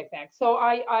California effect. So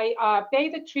I pay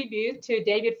the tribute to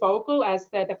David Focal as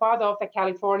the father of the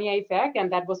California effect,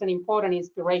 and that was an important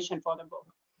inspiration for the book.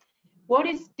 What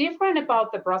is different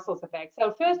about the Brussels effect?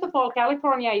 So first of all,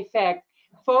 California effect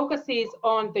focuses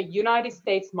on the United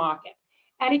States market,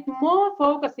 and it more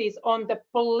focuses on the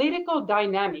political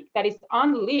dynamic that is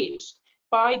unleashed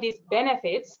by these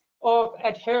benefits of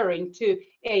adhering to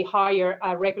a higher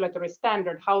regulatory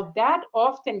standard, how that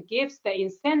often gives the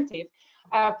incentive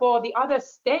for the other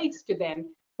states to then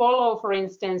follow, for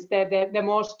instance, the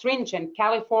more stringent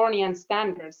Californian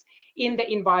standards in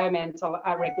the environmental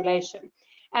regulation.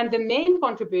 And the main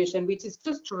contribution, which is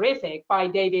just terrific, by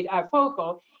David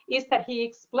Focal, is that he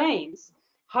explains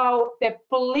how the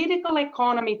political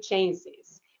economy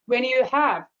changes when you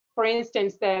have, for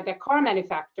instance, the car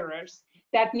manufacturers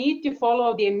that need to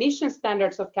follow the emission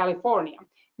standards of California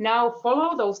now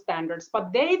follow those standards,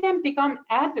 but they then become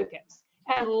advocates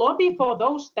and lobby for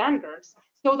those standards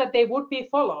so that they would be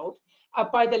followed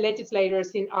by the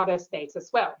legislators in other states as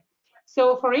well.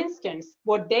 So, for instance,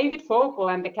 what David Focal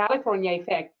and the California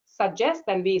effect suggest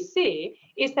and we see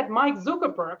is that Mike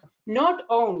Zuckerberg not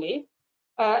only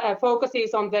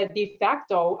focuses on the de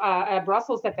facto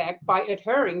Brussels effect by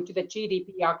adhering to the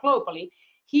GDPR globally,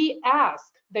 he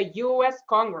asked the US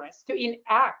Congress to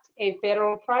enact a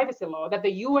federal privacy law, that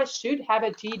the US should have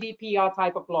a GDPR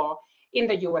type of law in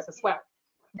the US as well.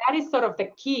 That is sort of the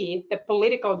key, the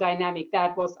political dynamic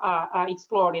that was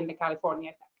explored in the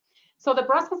California effect. So the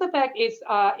Brussels effect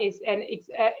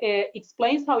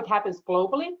explains how it happens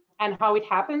globally and how it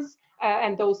happens,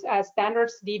 and those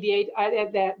standards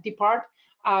depart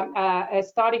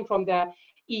starting from the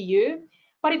EU.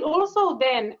 But it also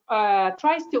then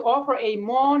tries to offer a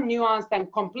more nuanced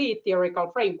and complete theoretical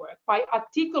framework by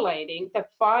articulating the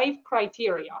 5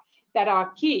 criteria that are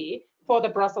key for the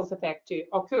Brussels effect to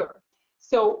occur.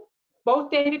 So both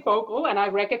David Focal and I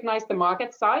recognize the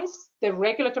market size, the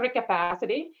regulatory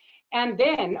capacity, and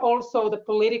then also the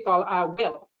political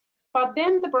will. But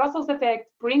then the Brussels effect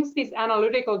brings this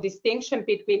analytical distinction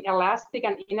between elastic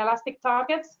and inelastic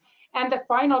targets. And the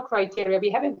final criteria, we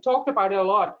haven't talked about it a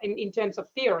lot in terms of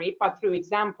theory, but through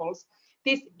examples,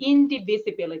 this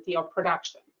indivisibility of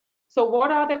production. So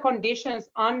what are the conditions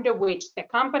under which the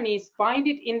companies find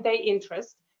it in their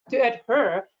interest to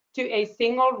adhere to a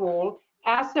single rule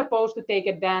as opposed to take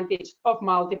advantage of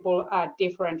multiple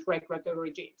different regulatory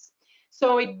regimes?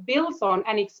 So it builds on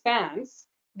and expands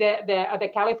the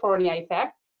California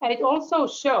effect, and it also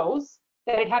shows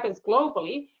that it happens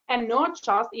globally and not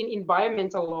just in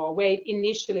environmental law where it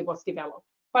initially was developed,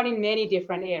 but in many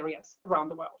different areas around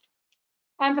the world.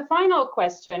 And the final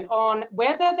question on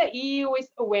whether the EU is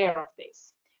aware of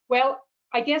this. Well,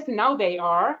 I guess now they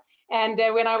are. And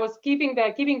when I was giving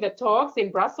the talks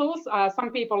in Brussels,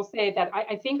 some people say that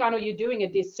I think, Anu, you're doing a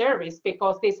disservice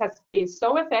because this has been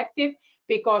so effective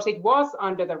because it was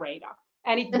under the radar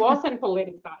and it wasn't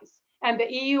politicized. And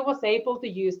the EU was able to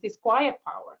use this quiet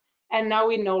power. And now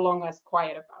we're no longer as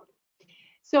quiet about it.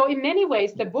 So in many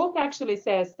ways, the book actually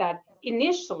says that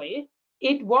initially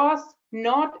it was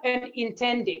not an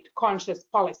intended conscious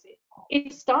policy.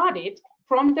 It started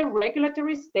from the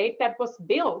regulatory state that was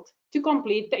built to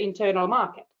complete the internal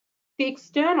market. The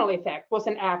external effect was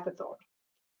an afterthought.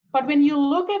 But when you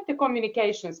look at the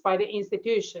communications by the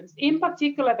institutions, in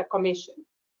particular the Commission,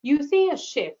 you see a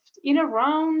shift in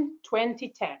around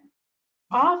 2010,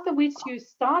 after which you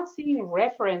start seeing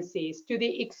references to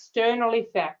the external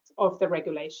effect of the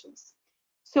regulations.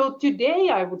 So today,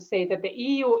 I would say that the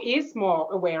EU is more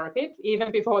aware of it,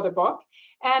 even before the book,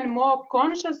 and more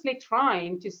consciously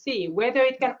trying to see whether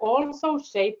it can also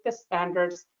shape the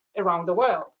standards around the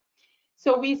world.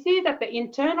 So we see that the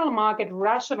internal market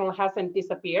rationale hasn't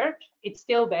disappeared, it's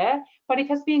still there, but it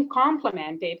has been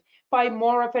complemented by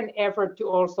more of an effort to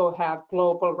also have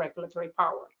global regulatory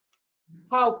power.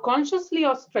 How consciously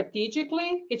or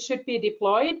strategically it should be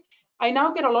deployed, I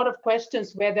now get a lot of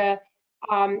questions whether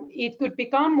it could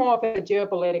become more of a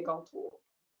geopolitical tool.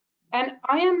 And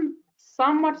I am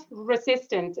somewhat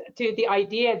resistant to the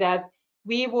idea that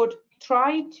we would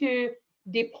try to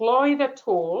deploy the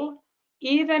tool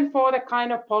even for the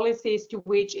kind of policies to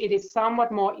which it is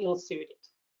somewhat more ill-suited.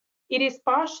 It is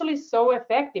partially so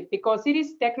effective because it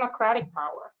is technocratic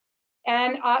power.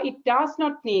 And it does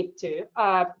not need to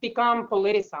become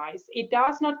politicized. It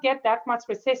does not get that much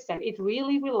resistance. It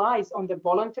really relies on the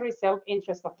voluntary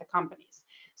self-interest of the companies.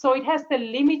 So it has the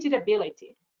limited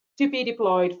ability to be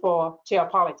deployed for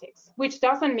geopolitics, which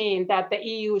doesn't mean that the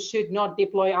EU should not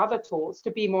deploy other tools to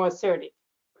be more assertive.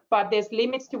 But there's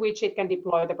limits to which it can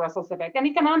deploy the Brussels effect. And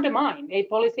it can undermine a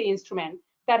policy instrument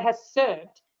that has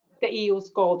served the EU's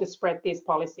goal to spread these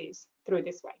policies through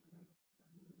this way.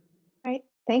 Right,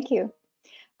 thank you.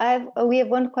 We have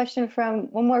one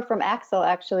more from Axel,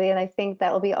 actually, and I think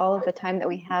that will be all of the time that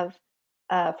we have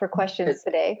for questions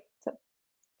today. So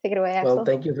take it away, Axel. Well,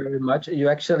 thank you very much. You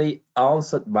actually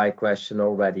answered my question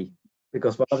already,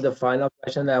 because one of the final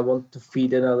questions I want to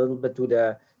feed in a little bit to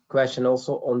the question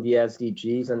also on the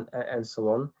SDGs and so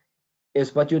on,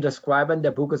 is what you describe in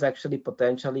the book is actually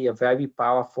potentially a very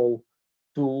powerful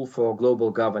tool for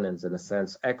global governance, in a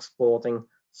sense, exporting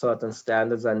certain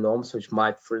standards and norms which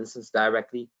might, for instance,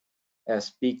 directly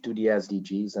speak to the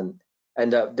SDGs.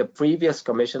 And the previous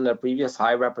commission, the previous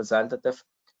high representative,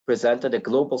 presented a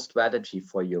global strategy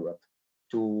for Europe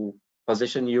to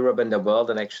position Europe in the world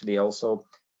and actually also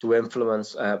to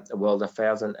influence world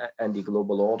affairs and the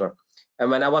global order. And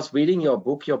when I was reading your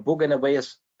book in a way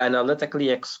is analytically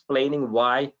explaining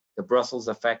why the Brussels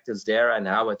effect is there and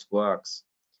how it works.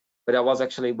 But I was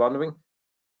actually wondering,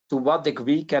 to what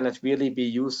degree can it really be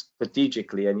used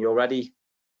strategically? And you already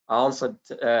answered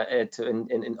it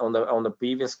on the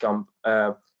previous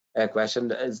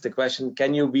question. Is the question,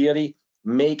 can you really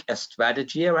make a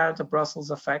strategy around the Brussels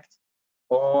effect,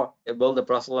 or will the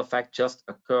Brussels effect just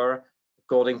occur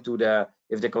according to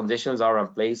if the conditions are in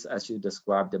place as you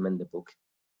described them in the book?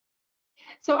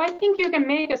 So I think you can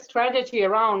make a strategy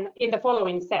around in the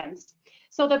following sense.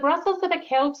 So the Brussels effect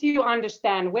helps you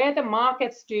understand where the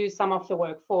markets do some of the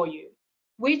work for you,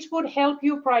 which would help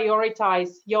you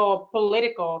prioritize your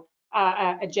political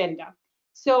agenda.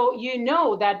 So you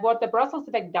know that what the Brussels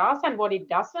effect does and what it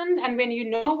doesn't, and when you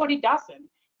know what it doesn't,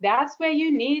 that's where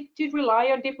you need to rely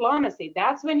on diplomacy.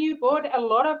 That's when you put a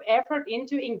lot of effort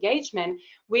into engagement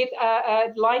with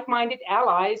like-minded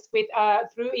allies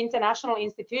through international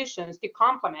institutions to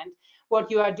complement what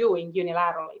you are doing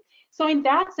unilaterally. So in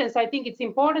that sense, I think it's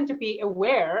important to be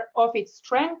aware of its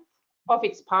strength, of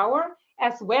its power,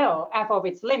 as well as of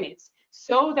its limits,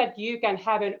 so that you can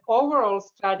have an overall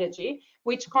strategy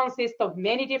which consists of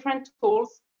many different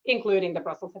tools, including the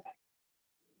Brussels effect.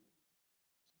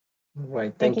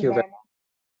 Right, Thank thank you you very much.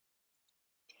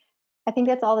 I think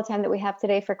that's all the time that we have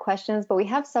today for questions, but we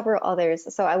have several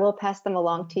others, so I will pass them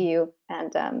along to you,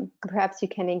 and perhaps you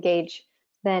can engage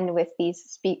then with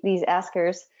these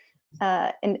askers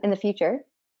in the future.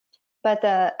 But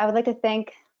I would like to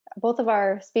thank both of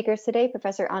our speakers today,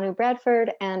 Professor Anu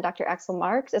Bradford and Dr. Axel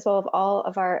Marx, as well as all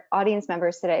of our audience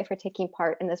members today for taking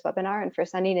part in this webinar and for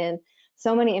sending in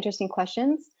so many interesting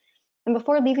questions. And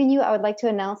before leaving you, I would like to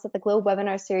announce that the Globe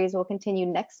webinar series will continue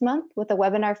next month with a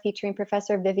webinar featuring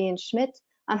Professor Vivian Schmidt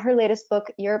on her latest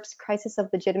book, Europe's Crisis of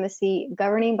Legitimacy,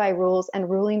 Governing by Rules and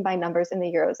Ruling by Numbers in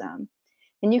the Eurozone.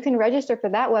 And you can register for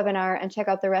that webinar and check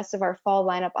out the rest of our fall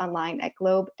lineup online at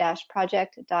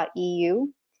globe-project.eu.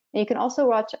 And you can also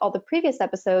watch all the previous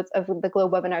episodes of the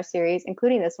Globe webinar series,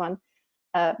 including this one,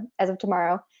 as of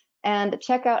tomorrow, and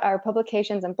check out our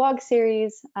publications and blog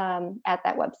series at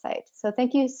that website. So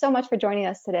thank you so much for joining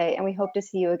us today, and we hope to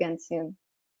see you again soon.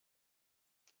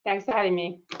 Thanks for having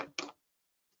me.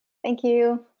 Thank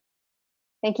you.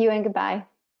 Thank you and goodbye.